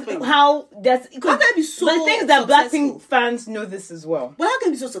understand how that's... How can it be so But the thing is that Blackpink fans know this as well. But how can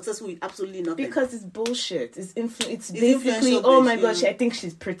it be so successful with absolutely nothing? Because it's bullshit. It's basically, oh my gosh, I think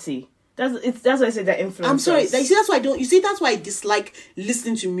she's pretty. That's why I say that influence. I'm sorry. You see, that's why I don't. You see, that's why I dislike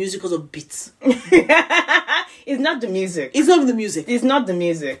listening to music because of beats. It's not the music. It's not even the music. It's not the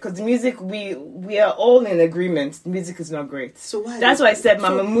music, because the music we are all in agreement. The music is not great. So why? That's why I said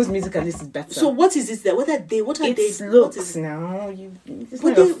Mama Moo's music at least is better. So what is it there? What are they? It's looks now. It's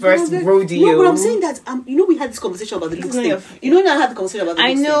not your first rodeo. No, but I'm saying that we had this conversation about the looks thing. I had the conversation about the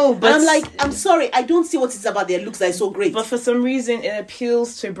looks. I know, but I'm like, I'm sorry, I don't see what it's about their looks that is so great. But for some reason, it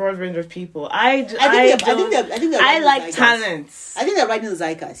appeals to a broad range of people. I like talents. I think they're writing the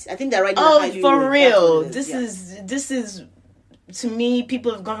zeitgeist. I think they're writing. Oh, for real. This is to me.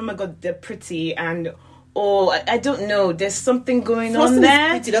 People have gone, oh my god, they're pretty, and I don't know. There's something going on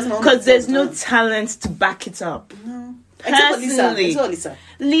there because there's no talent to back it up. No. Personally, Except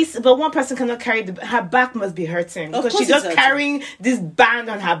Lisa, but one person cannot carry her back must be hurting because she's just carrying this band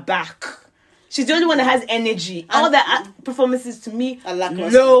on her back. She's the only one that has energy. All the performances to me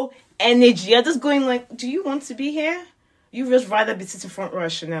low energy. You're just going like, do you want to be here? You just rather be sitting front row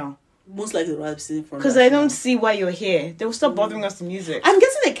at Chanel. Most likely rather be sitting front row. Because I don't see why you're here. They will stop bothering us to music. I'm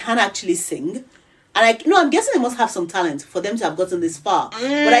guessing they can actually sing. And I'm guessing they must have some talent for them to have gotten this far. But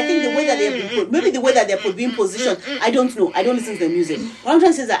I think the way that they're being positioned, I don't know. I don't listen to their music. What I'm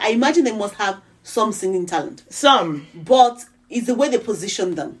trying to say is that I imagine they must have some singing talent. But it's the way they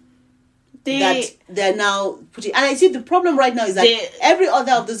position them. That they're now putting, and I see the problem right now is that every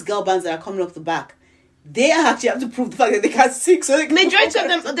other of those girl bands that are coming off the back, they actually have to prove the fact that they can sing. So majority of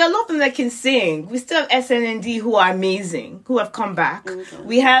them, there are a lot of them that can sing. We still have SNND who are amazing, who have come back. Okay.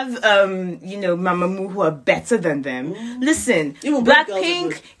 We have Mamamoo who are better than them. Listen,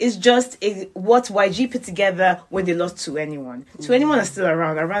 Blackpink is just what YG put together when they lost to anyone. To anyone is still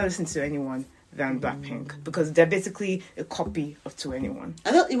around. I'd rather listen to anyone than Blackpink because they're basically a copy of 2NE1.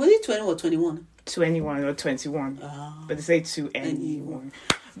 I thought, was it 2NE1 or 21? 2NE1 or 21. But they say 2NE1.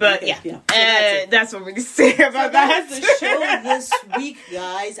 But that's what we can say about that. That's the show this week,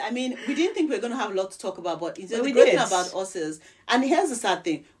 guys. I mean, we didn't think we were going to have a lot to talk about, but the great thing about us is, and here's the sad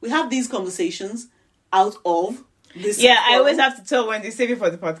thing, we have these conversations out of this. Yeah, I always have to tell Wendy, save it for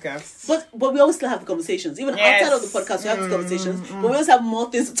the podcast. But we always still have the conversations. Even outside of the podcast, we have these conversations. But we always have more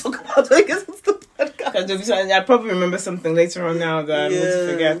things to talk about. I guess it's the podcast. I probably remember something later on now that I'm going to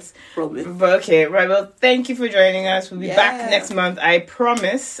forget. Probably. But okay, right. Well, thank you for joining us. We'll be back next month. I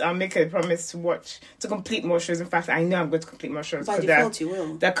promise. I'll make a promise to complete more shows. In fact, I know I'm going to complete more shows. By default, you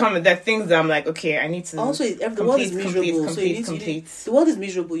will. There are things that I'm like, okay, I need to. Also, the world is miserable. The world is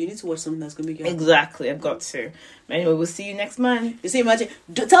miserable. You need to watch something that's going to make you happy. Exactly. I've got to. Anyway, we'll see you next month. You say, imagine,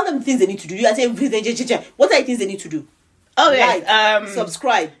 tell them things they need to do. I say, what are the things they need to do? Okay,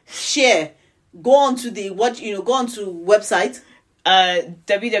 subscribe, share, go on to website,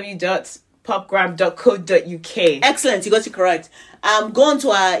 www.popgram.co.uk. Excellent, you got it correct. Go on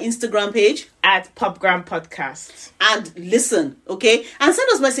to our Instagram page at Popgram Podcast and listen, okay? And send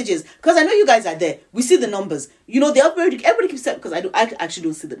us messages because I know you guys are there. We see the numbers. Everybody keeps saying, because I actually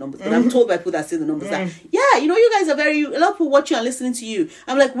don't see the numbers, but I'm told by people that see the numbers that you guys are a lot of people watching and listening to you.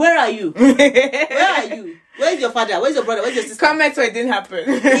 I'm like, where are you? Where are you? Where's your father? Where's your brother? Where's your sister? Comment where it didn't happen.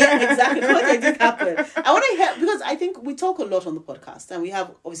 Yeah, exactly. Comment where it didn't happen. I want to hear, because I think we talk a lot on the podcast and we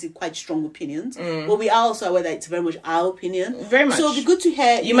have obviously quite strong opinions, but we are also aware that it's very much our opinion. Very much. So it'd be good to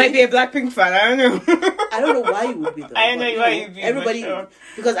hear. You might be a Blackpink fan. I don't know. I don't know why you would be though. I know why you'd be. Everybody,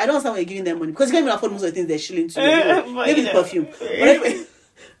 because I don't understand why you're giving them money. Because you can't even afford most of the things they're shilling to. Maybe it's perfume. But anyway,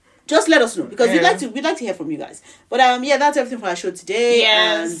 just let us know because we'd like to hear from you guys. But that's everything for our show today.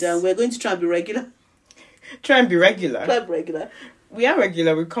 Yes. And we're going to try and be regular. Try and be regular. We are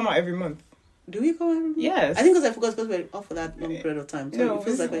regular. We come out every month. Do we come out every month? Yes. I think because I forgot because we're off for that long period of time. So no, it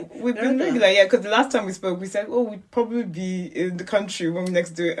feels like we've been regular. Yeah, because the last time we spoke, we said, we'd probably be in the country when we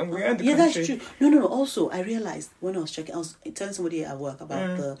next do it, and we're in the country. Yeah, that's true. No. Also, I realized when I was checking, I was telling somebody at work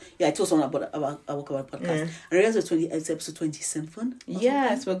about I told someone about I work about podcast. And I realized it's episode 27.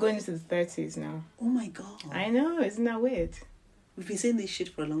 Yes, we're going into the 30s now. Oh my god! I know, isn't that weird? We've been saying this shit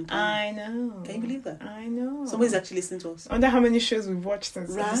for a long time. I know. Can you believe that? I know. Somebody's actually listening to us. I wonder how many shows we've watched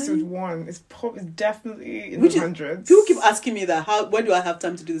since episode 1. It's definitely in the hundreds. People keep asking me that. When do I have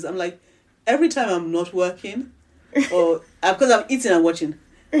time to do this? I'm like, every time I'm not working, or because I'm eating and watching.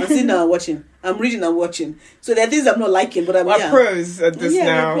 I'm sitting down and watching. I'm reading and watching. So there are things I'm not liking, but we're pros at this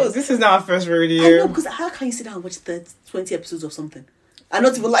now. This is not our first rodeo. I know, because how can you sit down and watch 20 episodes of something? I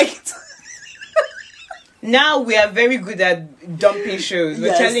not even like it. Now we are very good at dumping shows.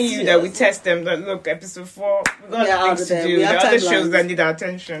 We're telling you that we test them. That look, episode 4, we got things to do. There are other shows that need our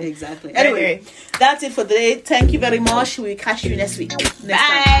attention. Exactly. Anyway, that's it for today. Thank you very much. We'll catch you next week.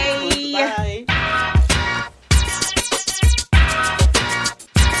 Bye. Bye.